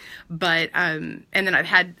years, but and then I've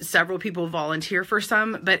had several people volunteer for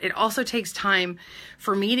some, but it also takes time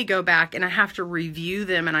for me to go back, and I have to review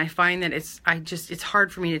them, and I find that it's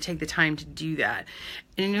hard for me to take the time to do that.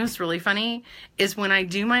 And you know what's really funny is when I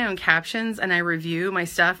do my own captions and I review my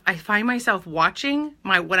stuff, I find myself watching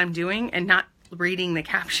what I'm doing and not reading the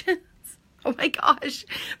captions. Oh my gosh,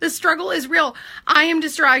 the struggle is real. I am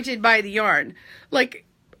distracted by the yarn, like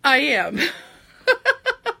I am.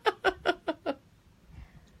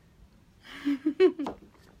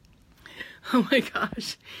 Oh my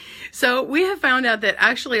gosh. So we have found out that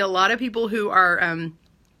actually a lot of people who are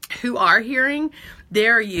hearing,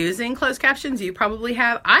 they're using closed captions. You probably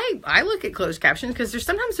have. I look at closed captions because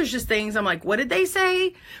sometimes there's just things I'm like, what did they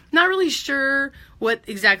say? Not really sure what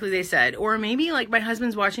exactly they said. Or maybe like my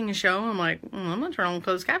husband's watching a show and I'm like, I'm gonna turn on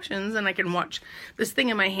closed captions and I can watch this thing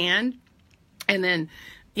in my hand and then,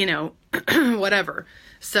 you know, whatever.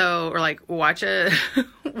 So, or like watch a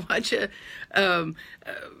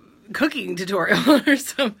cooking tutorial or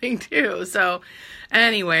something too. So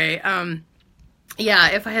anyway, yeah,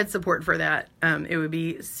 if I had support for that, it would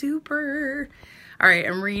be super. All right,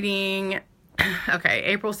 I'm reading. Okay,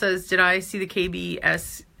 April says, did I see the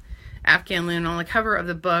KBS Afghan loom on the cover of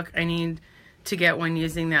the book? I need to get one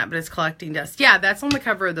using that, but it's collecting dust. Yeah, that's on the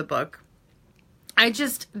cover of the book.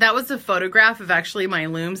 That was a photograph of actually my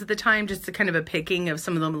looms at the time, just a kind of a picking of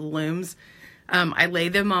some of the looms. I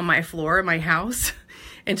laid them on my floor in my house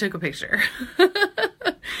and took a picture.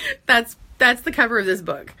 That's the cover of this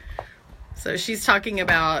book. So she's talking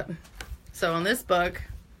about, so on this book,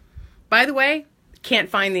 by the way, can't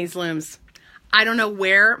find these looms. I don't know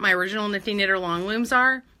where my original Nifty Knitter long looms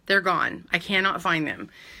are. They're gone. I cannot find them.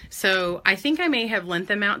 So I think I may have lent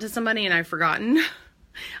them out to somebody and I've forgotten.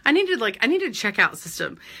 I needed a checkout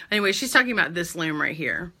system. Anyway, she's talking about this loom right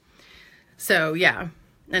here. So yeah.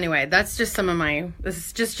 Anyway, that's just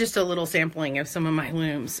this is just a little sampling of some of my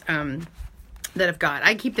looms that I've got.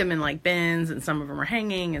 I keep them in like bins, and some of them are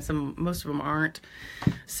hanging and most of them aren't.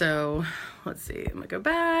 So let's see. I'm gonna go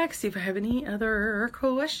back, see if I have any other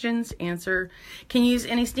questions to answer. Can you use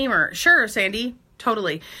any steamer? Sure, Sandy.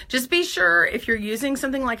 Totally. Just be sure if you're using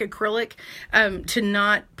something like acrylic to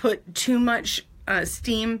not put too much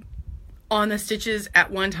steam on the stitches at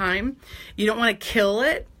one time. You don't want to kill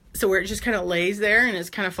it, so where it just kind of lays there and it's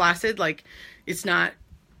kind of flaccid, like it's not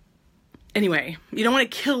Anyway, you don't want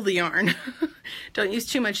to kill the yarn. Don't use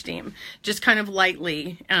too much steam. Just kind of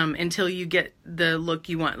lightly until you get the look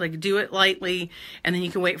you want. Like, do it lightly, and then you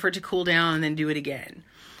can wait for it to cool down and then do it again.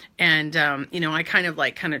 And, you know, I kind of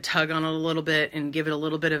tug on it a little bit and give it a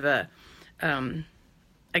little bit of a,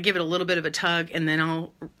 I give it a little bit of a tug, and then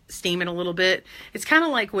I'll steam it a little bit. It's kind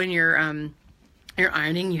of like when you're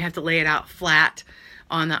ironing, you have to lay it out flat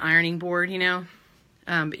on the ironing board, you know.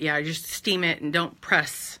 But yeah, just steam it and don't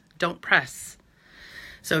press. Don't press.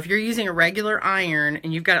 So if you're using a regular iron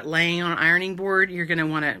and you've got it laying on an ironing board, you're going to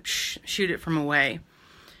want to shoot it from away.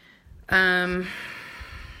 Oh,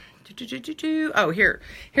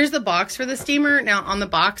 here's the box for the steamer. Now on the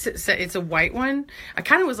box, it's a white one. I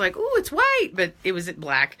kind of was like, "Ooh, it's white," but it was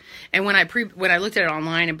black. And when I looked at it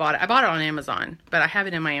online and bought it, I bought it on Amazon, but I have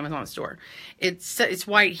it in my Amazon store. It's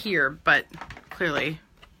white here, but clearly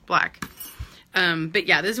black. But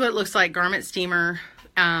yeah, this is what it looks like. Garment steamer.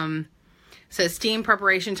 Says steam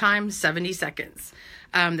preparation time 70 seconds.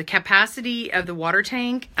 The capacity of the water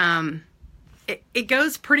tank, it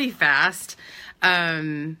goes pretty fast.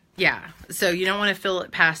 Yeah, so you don't want to fill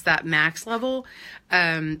it past that max level.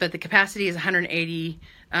 But the capacity is 180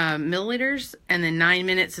 milliliters, and then 9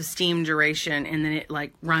 minutes of steam duration, and then it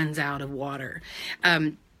like runs out of water.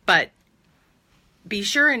 But be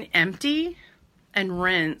sure and empty and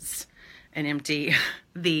rinse and empty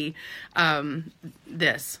the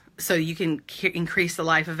this, so you can increase the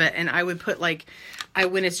life of it. And I would put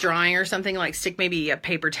when it's drying or something, like stick maybe a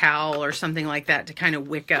paper towel or something like that to kind of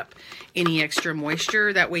wick up any extra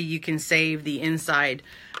moisture. That way you can save the inside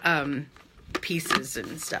pieces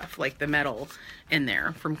and stuff, like the metal in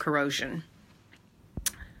there, from corrosion.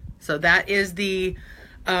 So that is the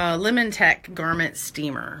Lemon Tech garment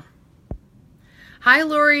steamer. Hi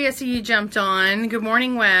Lori, I see you jumped on. Good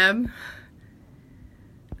morning, Web.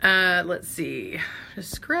 Let's see,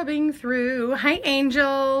 just scrubbing through. Hi,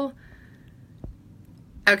 Angel.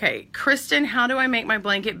 Okay, Kristen, how do I make my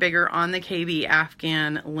blanket bigger on the KB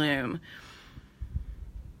Afghan loom?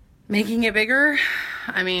 Making it bigger?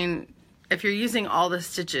 I mean, if you're using all the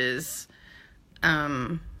stitches,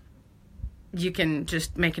 you can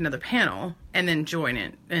just make another panel and then join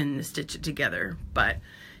it and stitch it together. But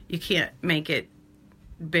you can't make it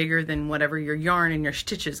bigger than whatever your yarn and your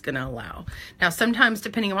stitch is going to allow. Now, sometimes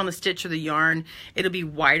depending on the stitch or the yarn, it'll be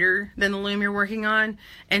wider than the loom you're working on,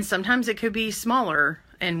 and sometimes it could be smaller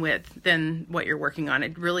in width than what you're working on.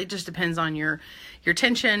 It really just depends on your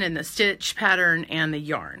tension and the stitch pattern and the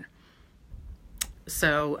yarn.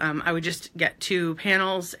 So I would just get 2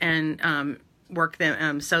 panels and work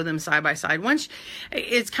them, sew them side by side. Once,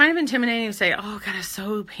 it's kind of intimidating to say, oh, gotta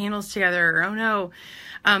sew panels together. Oh no.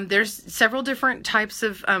 There's several different types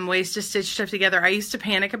of ways to stitch stuff together. I used to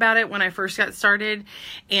panic about it when I first got started.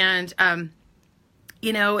 And,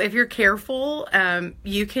 you know, if you're careful,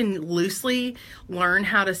 you can loosely learn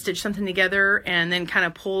how to stitch something together and then kind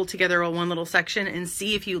of pull together one little section and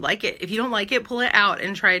see if you like it. If you don't like it, pull it out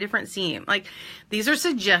and try a different seam. Like, these are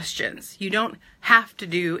suggestions. You don't have to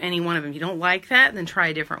do any one of them. If you don't like that, then try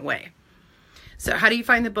a different way. So how do you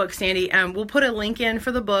find the book, Sandy? We'll put a link in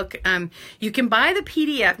for the book. You can buy the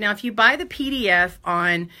PDF. Now, if you buy the PDF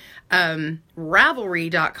on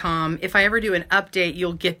Ravelry.com, if I ever do an update,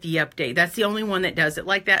 you'll get the update. That's the only one that does it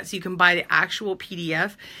like that. So you can buy the actual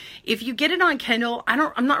PDF. If you get it on Kindle,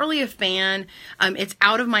 I'm not really a fan. It's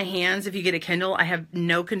out of my hands. If you get a Kindle, I have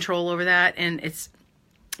no control over that.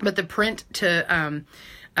 But the print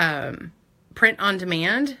on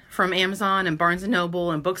demand from Amazon and Barnes &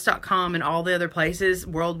 Noble and books.com and all the other places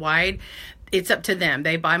worldwide, it's up to them.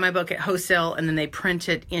 They buy my book at wholesale and then they print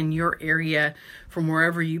it in your area from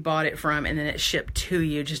wherever you bought it from, and then it's shipped to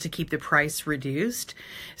you just to keep the price reduced.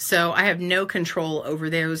 So I have no control over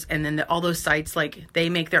those. And then all those sites, like, they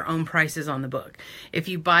make their own prices on the book. If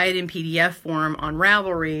you buy it in PDF form on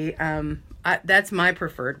Ravelry, that's my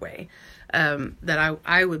preferred way. That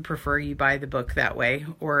I would prefer you buy the book that way,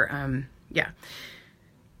 or yeah,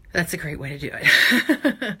 that's a great way to do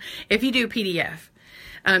it. If you do PDF,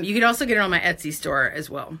 you could also get it on my Etsy store as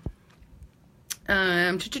well.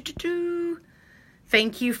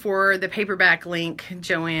 Thank you for the paperback link,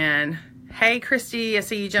 Joanne. Hey, Christy, I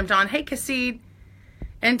see you jumped on. Hey, Cassid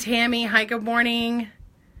and Tammy. Hi, good morning.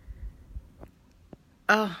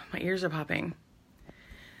 Oh, my ears are popping.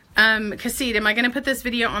 Cassid, am I going to put this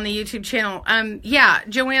video on the YouTube channel? Yeah,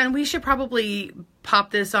 Joanne, we should probably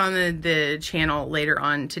pop this on the channel later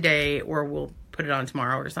on today, or we'll put it on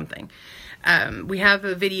tomorrow or something. We have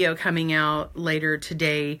a video coming out later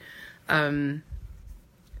today.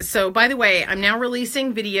 So by the way, I'm now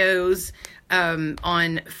releasing videos,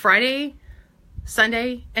 on Friday,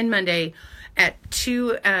 Sunday, and Monday at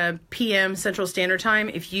 2 p.m. Central Standard Time.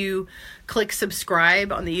 If you click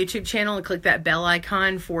subscribe on the YouTube channel and click that bell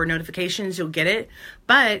icon for notifications, you'll get it.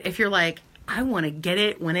 But if you're like, I want to get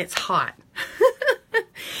it when it's hot,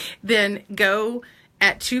 then go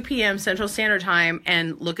at 2 p.m. Central Standard Time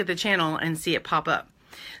and look at the channel and see it pop up.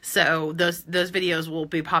 So those videos will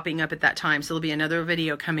be popping up at that time. So there'll be another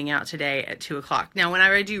video coming out today at 2 o'clock. Now,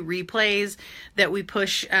 whenever I do replays that we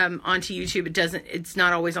push onto YouTube, it's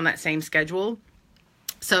not always on that same schedule.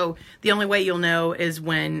 So the only way you'll know is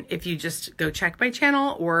if you just go check my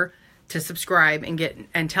channel or to subscribe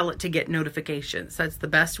and tell it to get notifications. That's the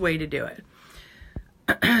best way to do it.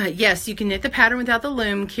 Yes, you can knit the pattern without the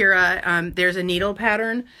loom, Kira. There's a needle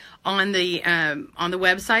pattern on the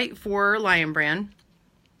website for Lion Brand,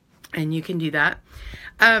 and you can do that.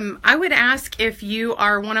 I would ask if you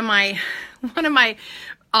are one of my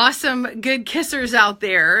awesome good kissers out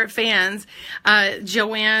there, fans.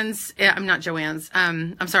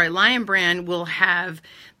 Lion Brand will have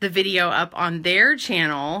the video up on their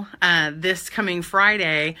channel this coming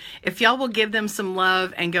Friday. If y'all will give them some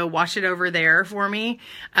love and go watch it over there for me,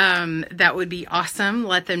 that would be awesome.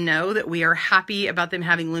 Let them know that we are happy about them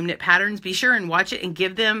having loom knit patterns. Be sure and watch it and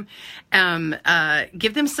give them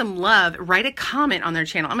some love. Write a comment on their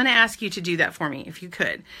channel. I'm going to ask you to do that for me if you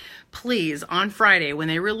could. Please, on Friday when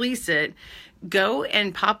they release it, go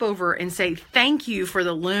and pop over and say thank you for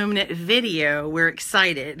the loom knit video. We're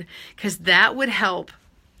excited, because that would help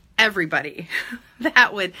everybody.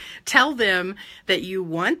 That would tell them that you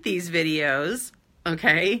want these videos,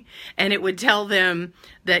 okay? And it would tell them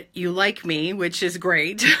that you like me, which is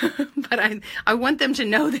great. But I want them to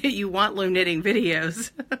know that you want loom knitting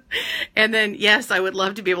videos. And then, yes, I would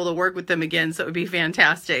love to be able to work with them again, so it would be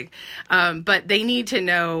fantastic. But they need to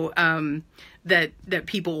know that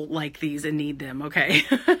people like these and need them, okay?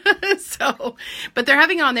 But they're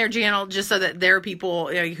having it on their channel just so that their people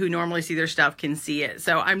who normally see their stuff can see it.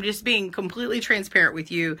 So I'm just being completely transparent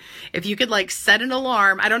with you. If you could like set an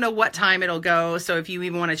alarm, I don't know what time it'll go, so if you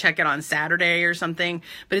even want to check it on Saturday or something,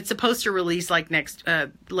 but it's supposed to release like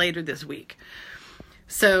later this week.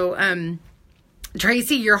 So,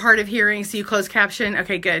 Tracy, you're hard of hearing, so you closed caption.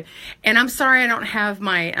 Okay, good. And I'm sorry I don't have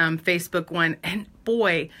my Facebook one. And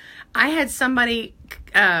boy, I had somebody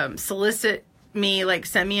solicit me, like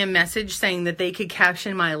send me a message saying that they could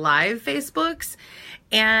caption my live Facebooks,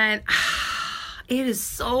 and it is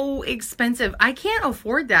so expensive. I can't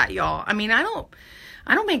afford that, y'all. I mean, I don't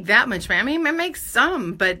make that much money. I mean, I make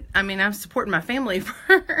some, but I mean, I'm supporting my family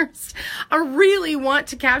first. I really want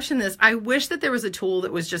to caption this. I wish that there was a tool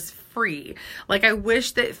that was just free. Like, I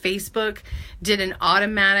wish that Facebook did an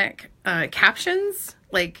automatic captions,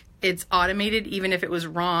 like it's automated. Even if it was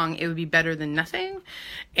wrong, it would be better than nothing.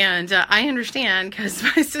 And I understand, because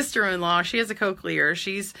my sister-in-law, she has a cochlear.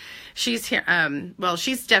 She's well,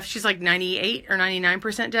 she's deaf. She's like 98 or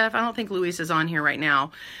 99% deaf. I don't think Louise is on here right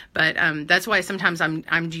now, but that's why sometimes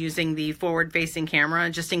I'm using the forward-facing camera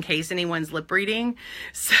just in case anyone's lip reading.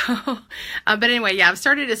 So, but anyway, yeah, I've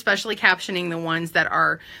started especially captioning the ones that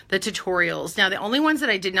are the tutorials. Now, the only ones that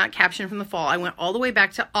I did not caption from the fall, I went all the way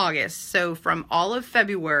back to August. So from all of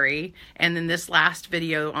February, and then this last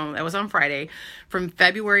video that was on Friday, from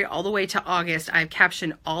February all the way to August, I've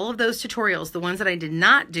captioned all of those tutorials. The ones that I did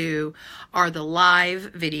not do are the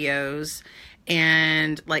live videos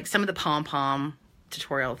and like some of the pom-pom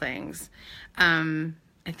tutorial things. I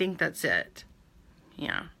think that's it.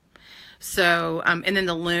 Yeah. So, and then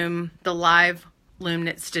the live loom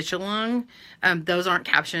knit stitch along, those aren't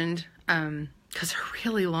captioned because they're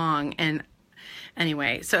really long. And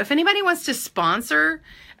anyway, so if anybody wants to sponsor,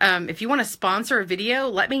 if you want to sponsor a video,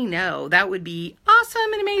 let me know. That would be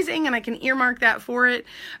awesome and amazing, and I can earmark that for it.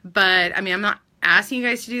 But I mean, I'm not asking you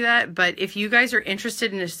guys to do that, but if you guys are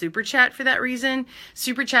interested in a super chat for that reason,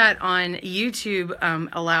 super chat on YouTube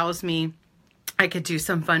allows me, I could do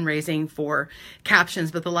some fundraising for captions,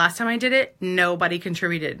 but the last time I did it, nobody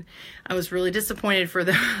contributed. I was really disappointed for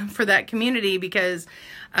that community, because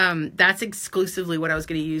that's exclusively what I was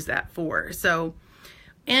going to use that for. So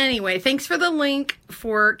anyway, thanks for the link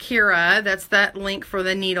for Kira. That's that link for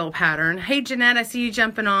the needle pattern. Hey, Jeanette, I see you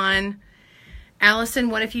jumping on. Allison,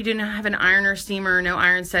 what if you do not have an iron or steamer, no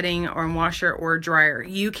iron setting or washer or dryer?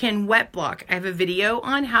 You can wet block. I have a video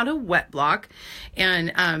on how to wet block,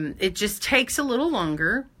 and it just takes a little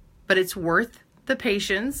longer, but it's worth the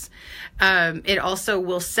patience. It also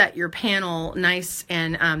will set your panel nice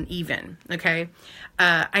and even. Okay.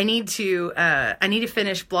 I need to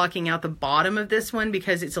finish blocking out the bottom of this one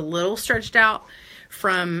because it's a little stretched out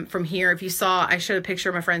from here. If you saw, I showed a picture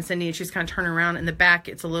of my friend Cindy and she's kind of turning around in the back.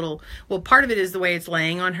 It's a little, well, part of it is the way it's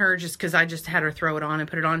laying on her just because I just had her throw it on and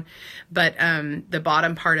put it on. But the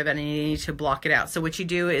bottom part of it, I need to block it out. So what you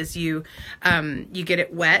do is you get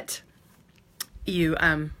it wet.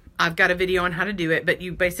 I've got a video on how to do it, but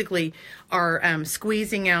you basically are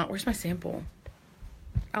squeezing out. Where's my sample?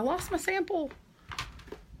 I lost my sample.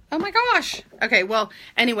 Oh my gosh. Okay, well,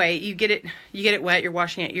 anyway, you get it wet, you're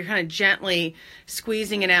washing it, you're kind of gently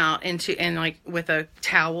squeezing it out and like with a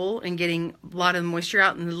towel and getting a lot of the moisture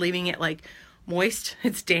out and leaving it like moist.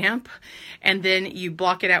 It's damp. And then you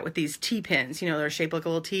block it out with these T-pins. You know, they're shaped like a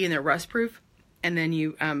little T and they're rust proof. And then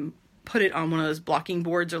you put it on one of those blocking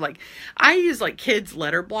boards, or like I use like kids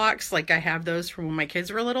letter blocks. Like I have those from when my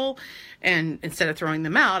kids were little, and instead of throwing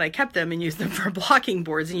them out, I kept them and used them for blocking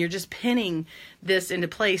boards. And you're just pinning this into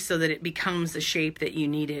place so that it becomes the shape that you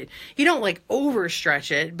need it. You don't like overstretch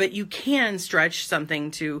it, but you can stretch something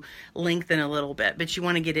to lengthen a little bit, but you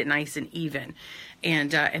want to get it nice and even,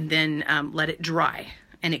 and then let it dry.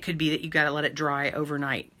 And it could be that you got to let it dry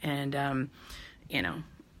overnight, and you know.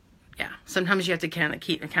 Yeah, sometimes you have to kind of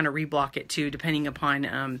reblock it too, depending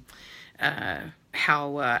upon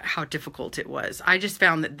how difficult it was. I just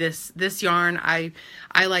found that this yarn, I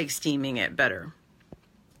like steaming it better.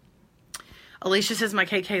 Alicia says my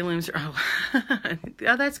KK looms are, oh,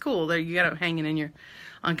 that's cool. There, you got them hanging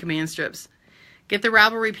on command strips. Get the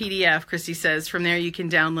Ravelry PDF, Christy says. From there you can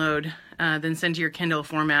download, then send to your Kindle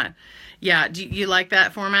format. Yeah, do you like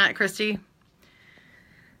that format, Christy?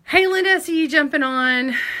 Hey, Linda, I see you jumping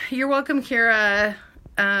on. You're welcome, Kira.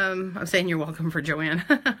 I'm saying you're welcome for Joanne.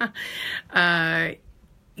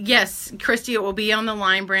 Yes, Christy, it will be on the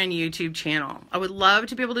Line Brand YouTube channel. I would love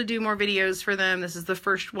to be able to do more videos for them. This is the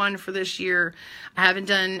first one for this year. I haven't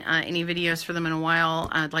done any videos for them in a while.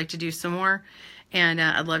 I'd like to do some more. And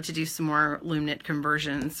I'd love to do some more Loom knit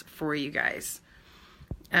conversions for you guys.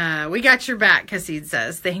 We got your back, Cassid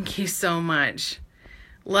says. Thank you so much.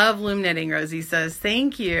 Love loom knitting, Rosie says.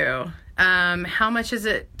 Thank you. How much is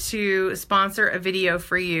it to sponsor a video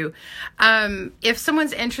for you? If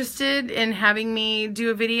someone's interested in having me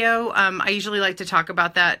do a video, I usually like to talk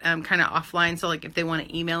about that kind of offline. So like if they want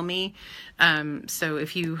to email me. So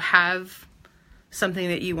if you have something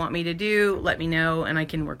that you want me to do, let me know and I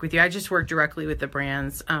can work with you. I just work directly with the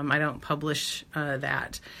brands. I don't publish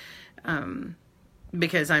that.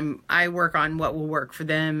 Because I work on what will work for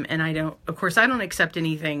them, and I don't accept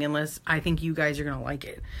anything unless I think you guys are going to like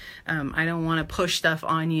it. I don't want to push stuff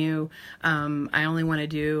on you. I only want to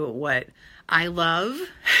do what I love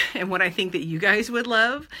and what I think that you guys would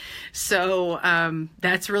love. So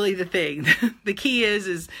that's really the thing. The key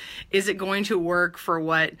is it going to work for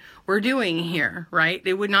what we're doing here, right?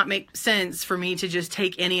 It would not make sense for me to just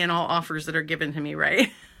take any and all offers that are given to me, right?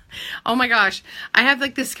 Oh my gosh. I have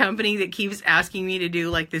like this company that keeps asking me to do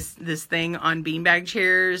like this thing on beanbag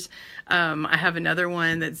chairs. I have another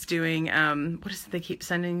one that's doing, what is it they keep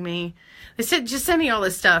sending me? They said, just send me all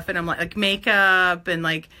this stuff. And I'm like makeup and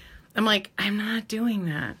like, I'm not doing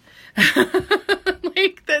that.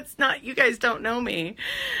 Like, that's not, you guys don't know me.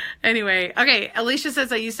 Anyway, okay. Alicia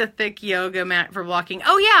says I used a thick yoga mat for blocking.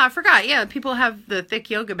 Oh yeah, I forgot. Yeah, people have the thick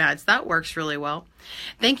yoga mats. That works really well.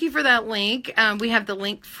 Thank you for that link. We have the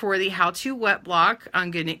link for the how-to wet block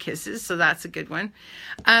on GoodKnitKisses, so that's a good one.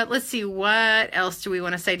 Let's see, what else do we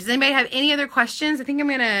want to say? Does anybody have any other questions? I think I'm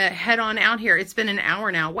going to head on out here. It's been an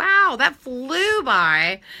hour now. Wow, that flew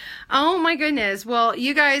by. Oh my goodness. Well,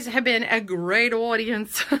 you guys have been a great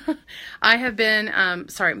audience. I have been,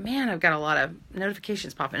 sorry, man, I've got a lot of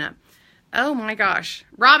notifications popping up. Oh my gosh.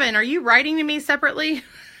 Robin, are you writing to me separately?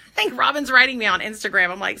 I think Robin's writing me on Instagram.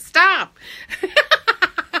 I'm like, stop.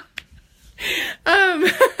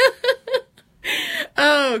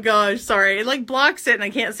 Oh gosh, sorry. It like blocks it and I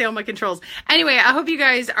can't see all my controls. Anyway, I hope you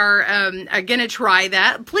guys are gonna try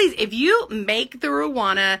that. Please, if you make the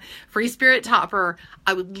Ruana Free Spirit Topper,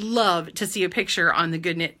 I would love to see a picture on the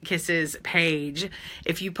GoodKnitKisses page.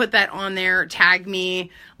 If you put that on there, tag me,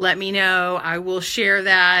 let me know. I will share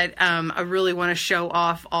that. I really want to show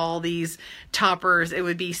off all these toppers. It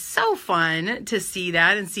would be so fun to see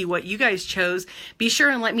that and see what you guys chose. Be sure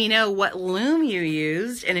and let me know what loom you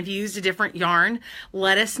used. And if you used a different yarn,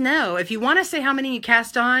 let us know. If you want to say how many you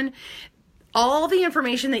cast on, all the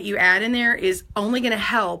information that you add in there is only going to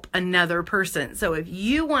help another person. So if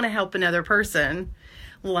you want to help another person,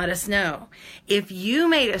 let us know. If you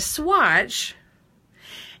made a swatch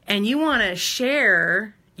and you want to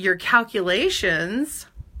share your calculations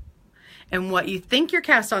and what you think your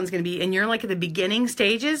cast on is going to be, and you're like at the beginning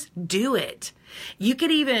stages, do it. You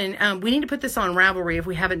could even, we need to put this on Ravelry if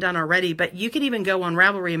we haven't done already, but you could even go on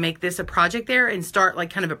Ravelry and make this a project there and start like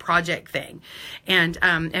kind of a project thing and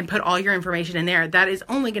put all your information in there. That is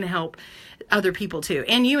only going to help other people too.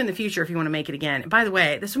 And you in the future, if you want to make it again. By the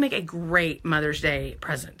way, this would make a great Mother's Day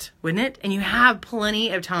present, wouldn't it? And you have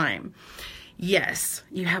plenty of time. Yes,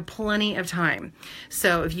 you have plenty of time.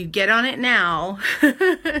 So if you get on it now,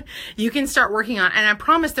 you can start working on it. And I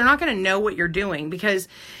promise they're not going to know what you're doing because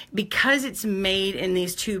it's made in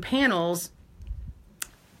these two panels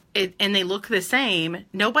and they look the same.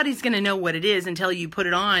 Nobody's going to know what it is until you put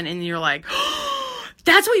it on and you're like, oh,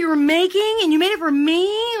 that's what you were making and you made it for me?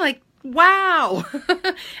 Like, wow.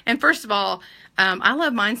 And first of all, I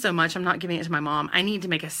love mine so much, I'm not giving it to my mom. I need to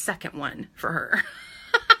make a second one for her.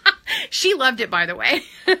 She loved it, by the way.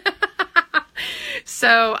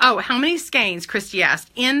 So, how many skeins? Christy asked.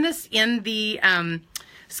 In the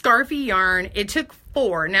Scarfy yarn, it took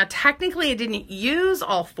 4. Now, technically, it didn't use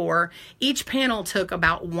all 4. Each panel took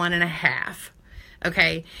about 1.5.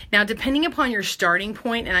 Okay. Now, depending upon your starting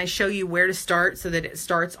point, and I show you where to start so that it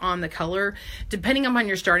starts on the color, depending upon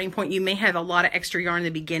your starting point, you may have a lot of extra yarn in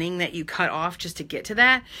the beginning that you cut off just to get to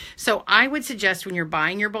that. So I would suggest when you're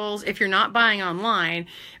buying your balls, if you're not buying online,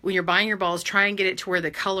 when you're buying your balls, try and get it to where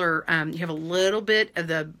the color, you have a little bit of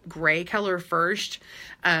the gray color first,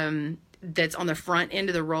 that's on the front end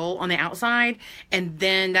of the roll on the outside, and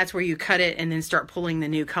then that's where you cut it and then start pulling the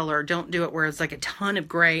new color. Don't do it where it's like a ton of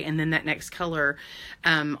gray and then that next color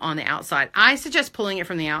on the outside. I suggest pulling it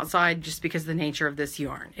from the outside just because of the nature of this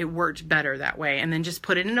yarn. It worked better that way, and then just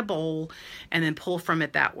put it in a bowl and then pull from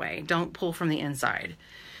it that way. Don't pull from the inside.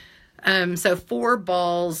 So 4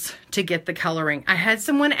 balls to get the coloring. I had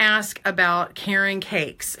someone ask about Karen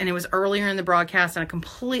cakes, and it was earlier in the broadcast and I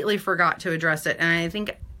completely forgot to address it, and I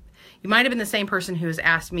think you might have been the same person who has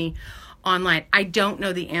asked me online. I don't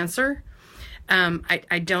know the answer.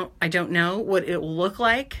 I don't know what it will look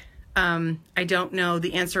like. I don't know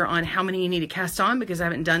the answer on how many you need to cast on because I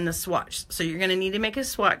haven't done the swatch. So you're going to need to make a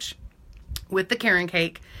swatch with the Karen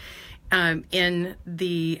cake in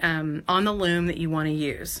the on the loom that you want to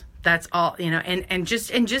use. That's all, you know, and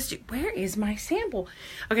just where is my sample?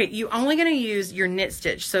 Okay, you're only going to use your knit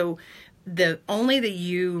stitch. So only the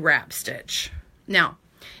U wrap stitch. Now,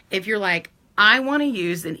 if you're like, I want to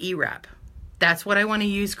use an E-wrap. That's what I want to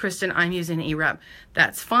use, Kristen. I'm using an E-wrap.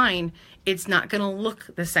 That's fine. It's not going to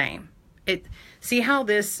look the same. See how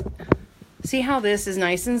this is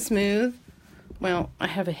nice and smooth? Well, I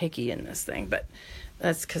have a hickey in this thing, but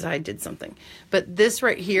that's because I did something. But this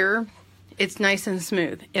right here, it's nice and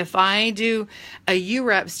smooth. If I do a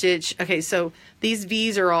U-wrap stitch, okay, so these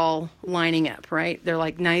V's are all lining up, right? They're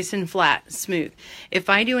like nice and flat, smooth. If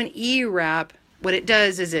I do an E-wrap, what it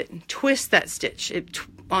does is it twists that stitch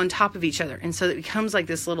on top of each other. And so it becomes like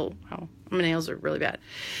this little, oh, my nails are really bad.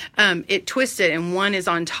 It twists it and one is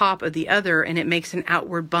on top of the other and it makes an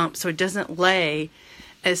outward bump. So it doesn't lay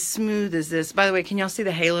as smooth as this. By the way, can y'all see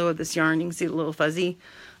the halo of this yarn? You can see the little fuzzy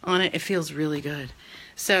on it. It feels really good.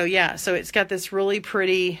 So yeah, so it's got this really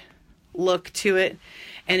pretty look to it.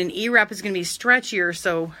 And an E-wrap is going to be stretchier.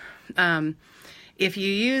 So if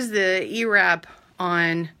you use the E-wrap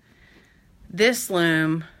on this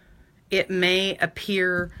loom, it may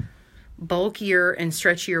appear bulkier and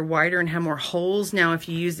stretchier, wider, and have more holes. Now, if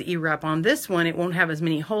you use the E-wrap on this one, it won't have as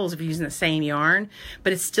many holes if you're using the same yarn,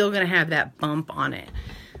 but it's still going to have that bump on it.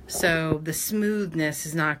 So the smoothness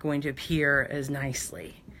is not going to appear as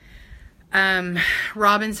nicely.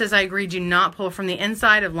 Robin says, I agree, do not pull from the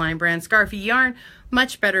inside of Line Brand Scarfy yarn.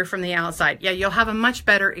 Much better from the outside. Yeah, you'll have a much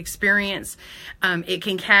better experience. It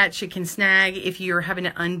can catch, it can snag. If you're having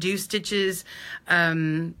to undo stitches,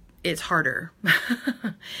 it's harder.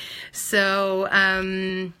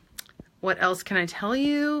 So, what else can I tell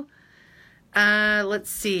you? Let's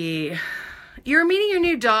see. You're meeting your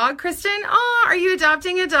new dog, Kristen? Oh, are you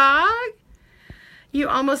adopting a dog? You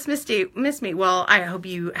almost missed me. Well, I hope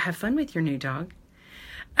you have fun with your new dog.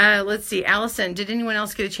 Let's see. Allison, did anyone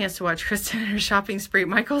else get a chance to watch Kristen and her shopping spree?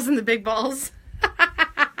 Michael's and the big balls.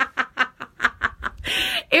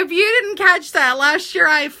 If you didn't catch that, last year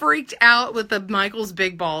I freaked out with the Michael's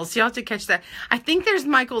big balls. You have to catch that. I think there's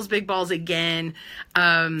Michael's big balls again.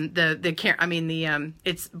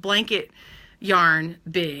 It's blanket yarn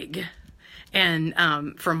big, and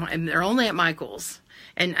they're only at Michael's.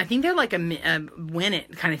 And I think they're like a win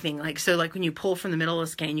it kind of thing. Like, so like when you pull from the middle of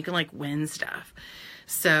the skein, you can like win stuff.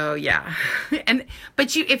 So yeah.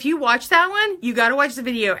 But if you watch that one, you got to watch the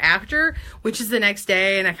video after, which is the next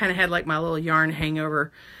day. And I kind of had like my little yarn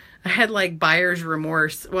hangover. I had like buyer's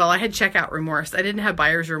remorse. Well, I had checkout remorse. I didn't have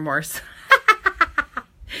buyer's remorse.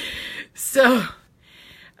 So,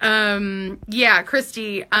 yeah,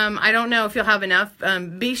 Christy, I don't know if you'll have enough.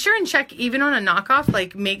 Be sure and check even on a knockoff,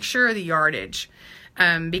 like make sure the yardage,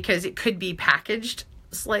 because it could be packaged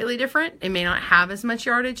slightly different. It may not have as much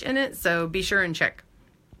yardage in it. So be sure and check.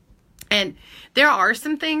 And there are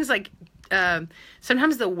some things like,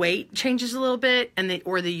 sometimes the weight changes a little bit and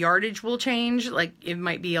or the yardage will change. Like it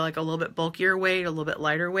might be like a little bit bulkier weight, a little bit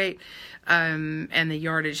lighter weight. And the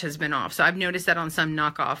yardage has been off. So I've noticed that on some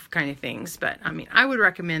knockoff kind of things, but I mean, I would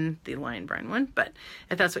recommend the Lion Brand one, but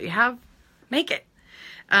if that's what you have, make it.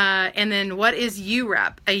 And then what is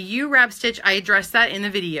U-wrap? A U-wrap stitch, I addressed that in the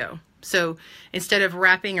video. So instead of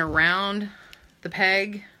wrapping around the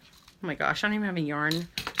peg, oh my gosh, I don't even have a yarn.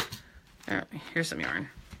 Here's some yarn.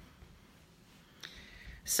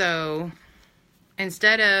 So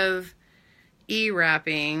instead of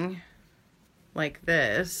E-wrapping like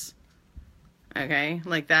this, okay,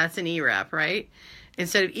 like that's an E-wrap, right?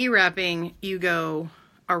 Instead of E-wrapping, you go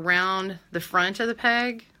around the front of the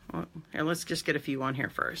peg. Well, here, let's just get a few on here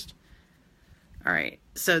first. All right,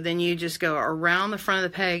 so then you just go around the front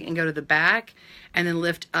of the peg and go to the back and then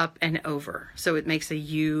lift up and over. So it makes a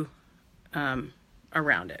U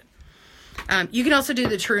around it. You can also do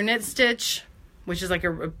the true knit stitch, which is like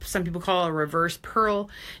some people call a reverse purl.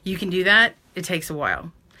 You can do that. It takes a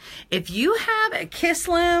while. If you have a Kiss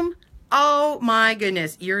Loom, oh my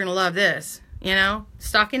goodness, you're going to love this. You know,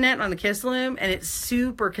 stockinette on the Kiss Loom, and it's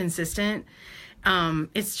super consistent.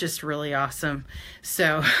 It's just really awesome.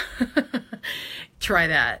 So try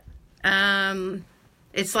that.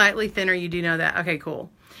 It's slightly thinner. You do know that. Okay, cool.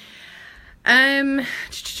 Robin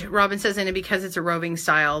says, and because it's a roving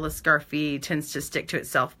style, the scarfie tends to stick to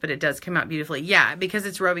itself, but it does come out beautifully. Yeah, because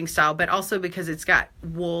it's roving style, but also because it's got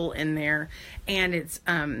wool in there, and it's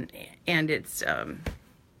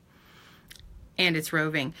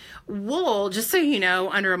roving. Wool, just so you know,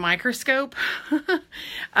 under a microscope,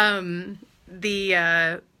 or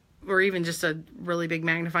even just a really big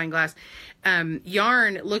magnifying glass,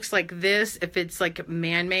 yarn looks like this if it's like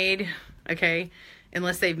man-made, okay?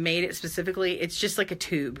 Unless they've made it specifically, it's just like a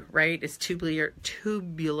tube, right? It's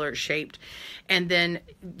tubular shaped. And then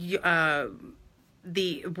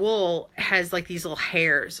the wool has like these little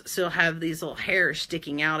hairs. So it'll have these little hairs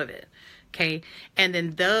sticking out of it, okay? And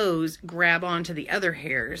then those grab onto the other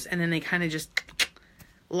hairs, and then they kind of just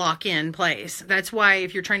lock in place. That's why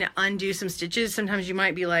if you're trying to undo some stitches, sometimes you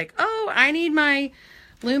might be like, oh, I need my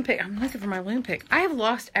loom pick. I'm looking for my loom pick. I have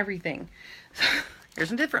lost everything. Here's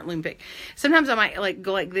a different loom pick. Sometimes I might like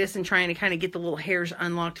go like this and trying to kind of get the little hairs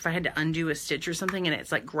unlocked if I had to undo a stitch or something and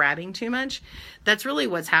it's like grabbing too much. That's really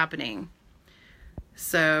what's happening.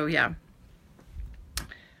 So yeah.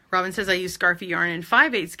 Robin says I use scarfie yarn in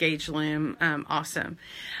 5/8 gauge loom. Awesome.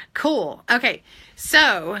 Cool. Okay.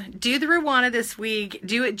 So do the Ruana this week.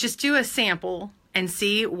 Just do a sample and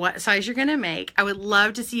see what size you're going to make. I would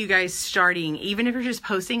love to see you guys starting, even if you're just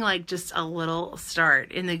posting like just a little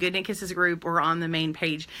start in the GoodKnitKisses group or on the main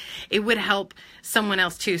page. It would help someone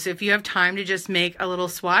else too. So if you have time to just make a little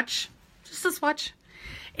swatch, just a swatch,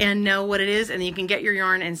 and know what it is, and you can get your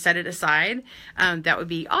yarn and set it aside, that would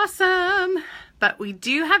be awesome. But we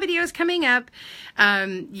do have videos coming up.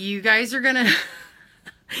 You guys are gonna,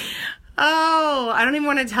 oh, I don't even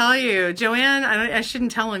want to tell you. Joanne, I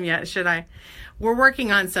shouldn't tell him yet, should I? We're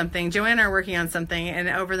working on something. Joanne and I are working on something, and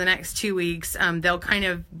over the next 2 weeks, they'll kind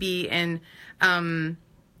of be in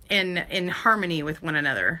harmony with one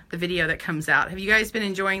another, the video that comes out. Have you guys been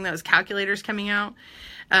enjoying those calculators coming out?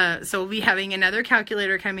 So we'll be having another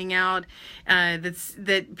calculator coming out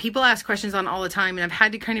that people ask questions on all the time, and I've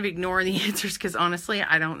had to kind of ignore the answers because honestly,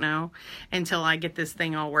 I don't know until I get this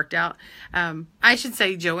thing all worked out. I should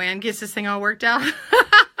say Joanne gets this thing all worked out.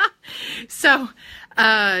 So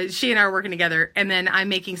she and I are working together, and then I'm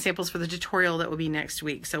making samples for the tutorial that will be next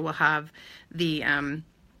week. So we'll have the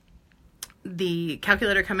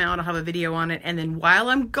calculator come out. I'll have a video on it, and then while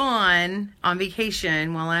I'm gone on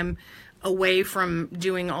vacation, while I'm away from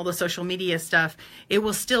doing all the social media stuff, it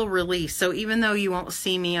will still release. So even though you won't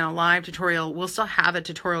see me on a live tutorial, we'll still have a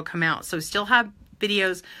tutorial come out. So still have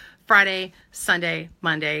videos Friday, Sunday,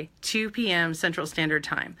 Monday, 2 p.m. Central Standard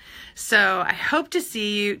Time. So I hope to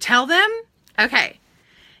see you. Tell them, okay,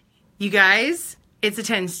 you guys, it's a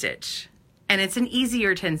 10 stitch, and it's an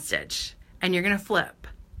easier 10 stitch, and you're going to flip.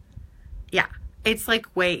 Yeah, it's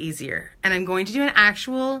like way easier. And I'm going to do an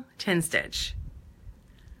actual 10 stitch.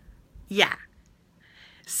 Yeah.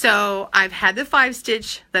 So I've had the 5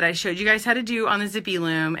 stitch that I showed you guys how to do on the Zippy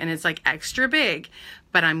Loom, and it's like extra big,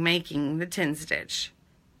 but I'm making the 10 stitch.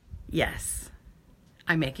 Yes.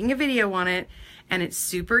 I'm making a video on it, and it's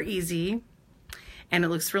super easy. and it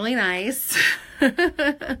looks really nice.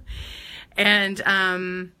 And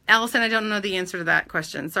Allison, I don't know the answer to that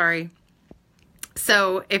question. Sorry.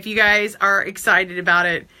 So if you guys are excited about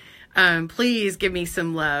it, please give me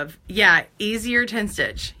some love. Yeah, easier 10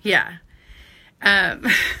 stitch. Yeah.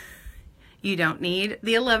 You don't need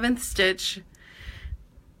the 11th stitch.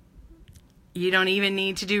 You don't even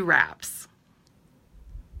need to do wraps.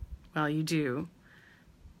 Well, you do,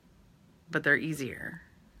 but they're easier.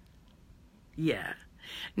 Yeah.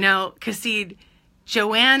 No, Cassid,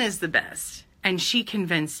 Joanne is the best, and she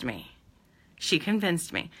convinced me. She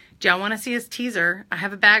convinced me. Do y'all want to see his teaser? I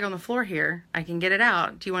have a bag on the floor here. I can get it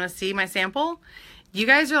out. Do you want to see my sample? You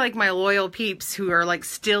guys are like my loyal peeps who are like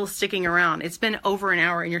still sticking around. It's been over an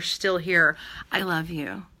hour and you're still here. I love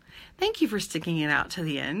you. Thank you for sticking it out to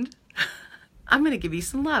the end. I'm going to give you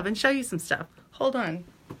some love and show you some stuff. Hold on.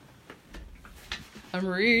 I'm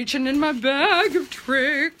reaching in my bag of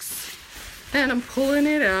tricks and I'm pulling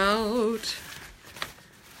it out.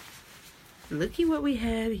 Looky what we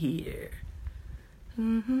have here.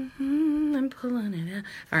 I'm pulling it out.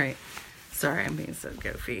 All right. Sorry, I'm being so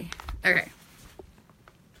goofy. Okay.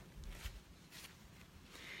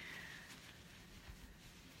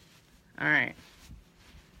 All right.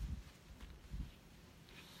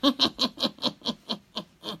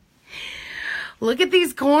 Look at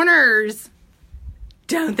these corners.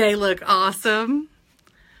 Don't they look awesome?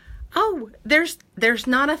 Oh, there's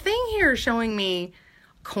not a thing here showing me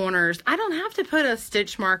corners. I don't have to put a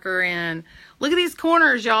stitch marker in. Look at these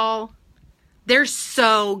corners, y'all. They're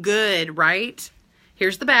so good, right?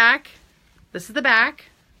 Here's the back. This is the back,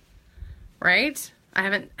 right? I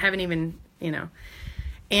haven't even, you know.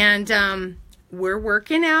 And we're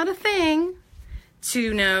working out a thing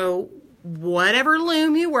to know whatever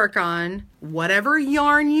loom you work on, whatever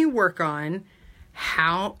yarn you work on,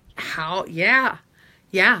 how, yeah.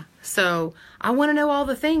 So I want to know all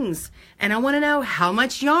the things, and I want to know how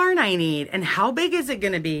much yarn I need and how big is it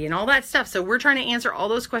going to be and all that stuff. So we're trying to answer all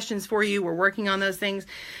those questions for you. We're working on those things.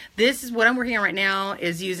 This is what I'm working on right now,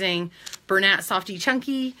 is using Bernat Softy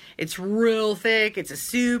Chunky. It's real thick. It's a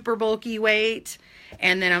super bulky weight.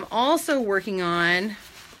 And then I'm also working on,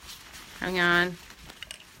 hang on.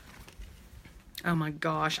 Oh my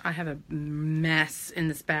gosh, I have a mess in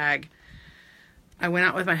this bag. I went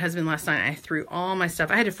out with my husband last night and I threw all my stuff.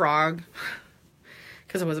 I had to frog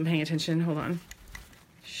because I wasn't paying attention. Hold on.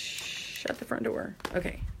 Shut the front door.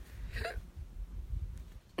 Okay.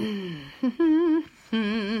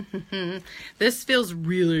 This feels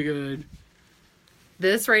really good.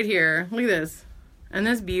 This right here. Look at this. Isn't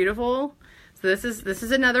this beautiful? So this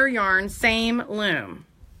is another yarn. Same loom.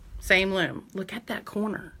 Same loom. Look at that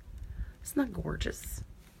corner. Isn't that gorgeous?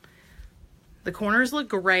 The corners look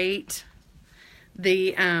great.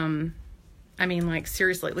 The, I mean, like,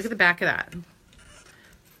 seriously, look at the back of that.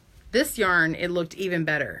 This yarn, it looked even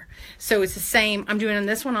better. So it's the same, I'm doing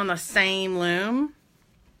this one on the same loom.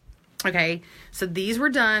 Okay, so these were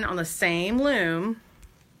done on the same loom.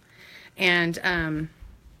 And,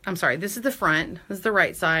 I'm sorry, this is the front, this is the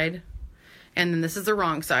right side. And then this is the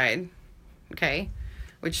wrong side. Okay,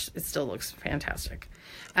 which it still looks fantastic.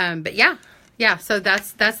 But yeah, so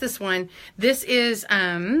that's this one. This is,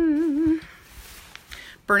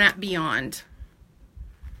 Bernat Beyond.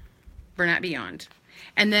 Bernat Beyond.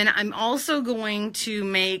 And then I'm also going to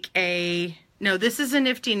make no, this is a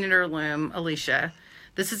Nifty Knitter loom, Alicia.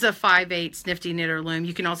 This is a 5/8 Nifty Knitter loom.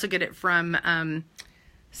 You can also get it from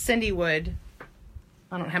Cindy Wood.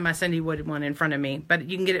 I don't have my Cindy Wood one in front of me, but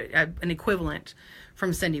you can get it, an equivalent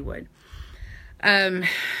from Cindy Wood.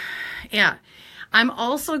 Yeah. I'm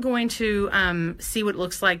also going to see what it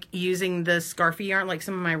looks like using the Scarfie yarn, like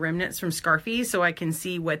some of my remnants from Scarfie, so I can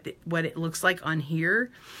see what it looks like on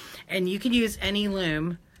here. And you can use any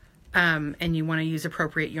loom, and you want to use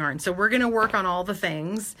appropriate yarn. So we're going to work on all the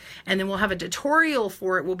things, and then we'll have a tutorial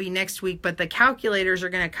for it will be next week, but the calculators are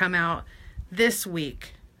going to come out this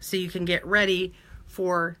week, so you can get ready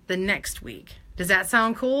for the next week. Does that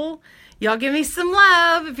sound cool? Y'all give me some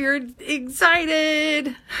love if you're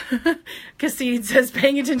excited. Cassid says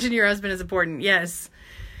paying attention to your husband is important. Yes.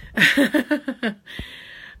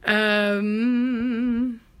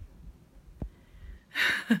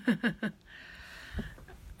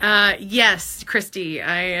 Yes, Christy,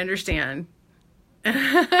 I understand.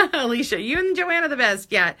 Alicia, you and Joanne are the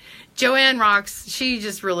best. Yeah, Joanne rocks. She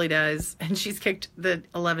just really does. And she's kicked the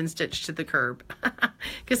 11 stitch to the curb.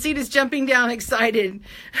 Cassid is jumping down excited.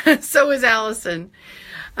 So is Allison.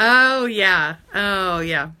 Oh, yeah. Oh,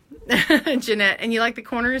 yeah. Jeanette, and you like the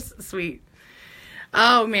corners? Sweet.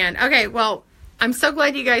 Oh, man. Okay, well, I'm so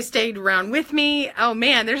glad you guys stayed around with me. Oh,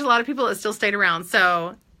 man, there's a lot of people that still stayed around.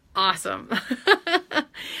 So Awesome.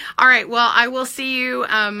 All right. Well, I will see you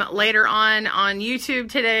later on YouTube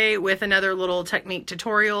today with another little technique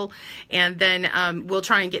tutorial. And then we'll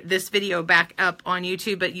try and get this video back up on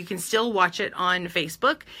YouTube, but you can still watch it on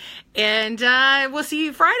Facebook. And we'll see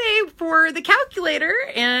you Friday for the calculator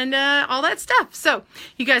and all that stuff. So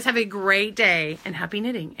you guys have a great day and happy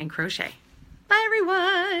knitting and crochet. Bye,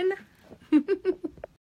 everyone.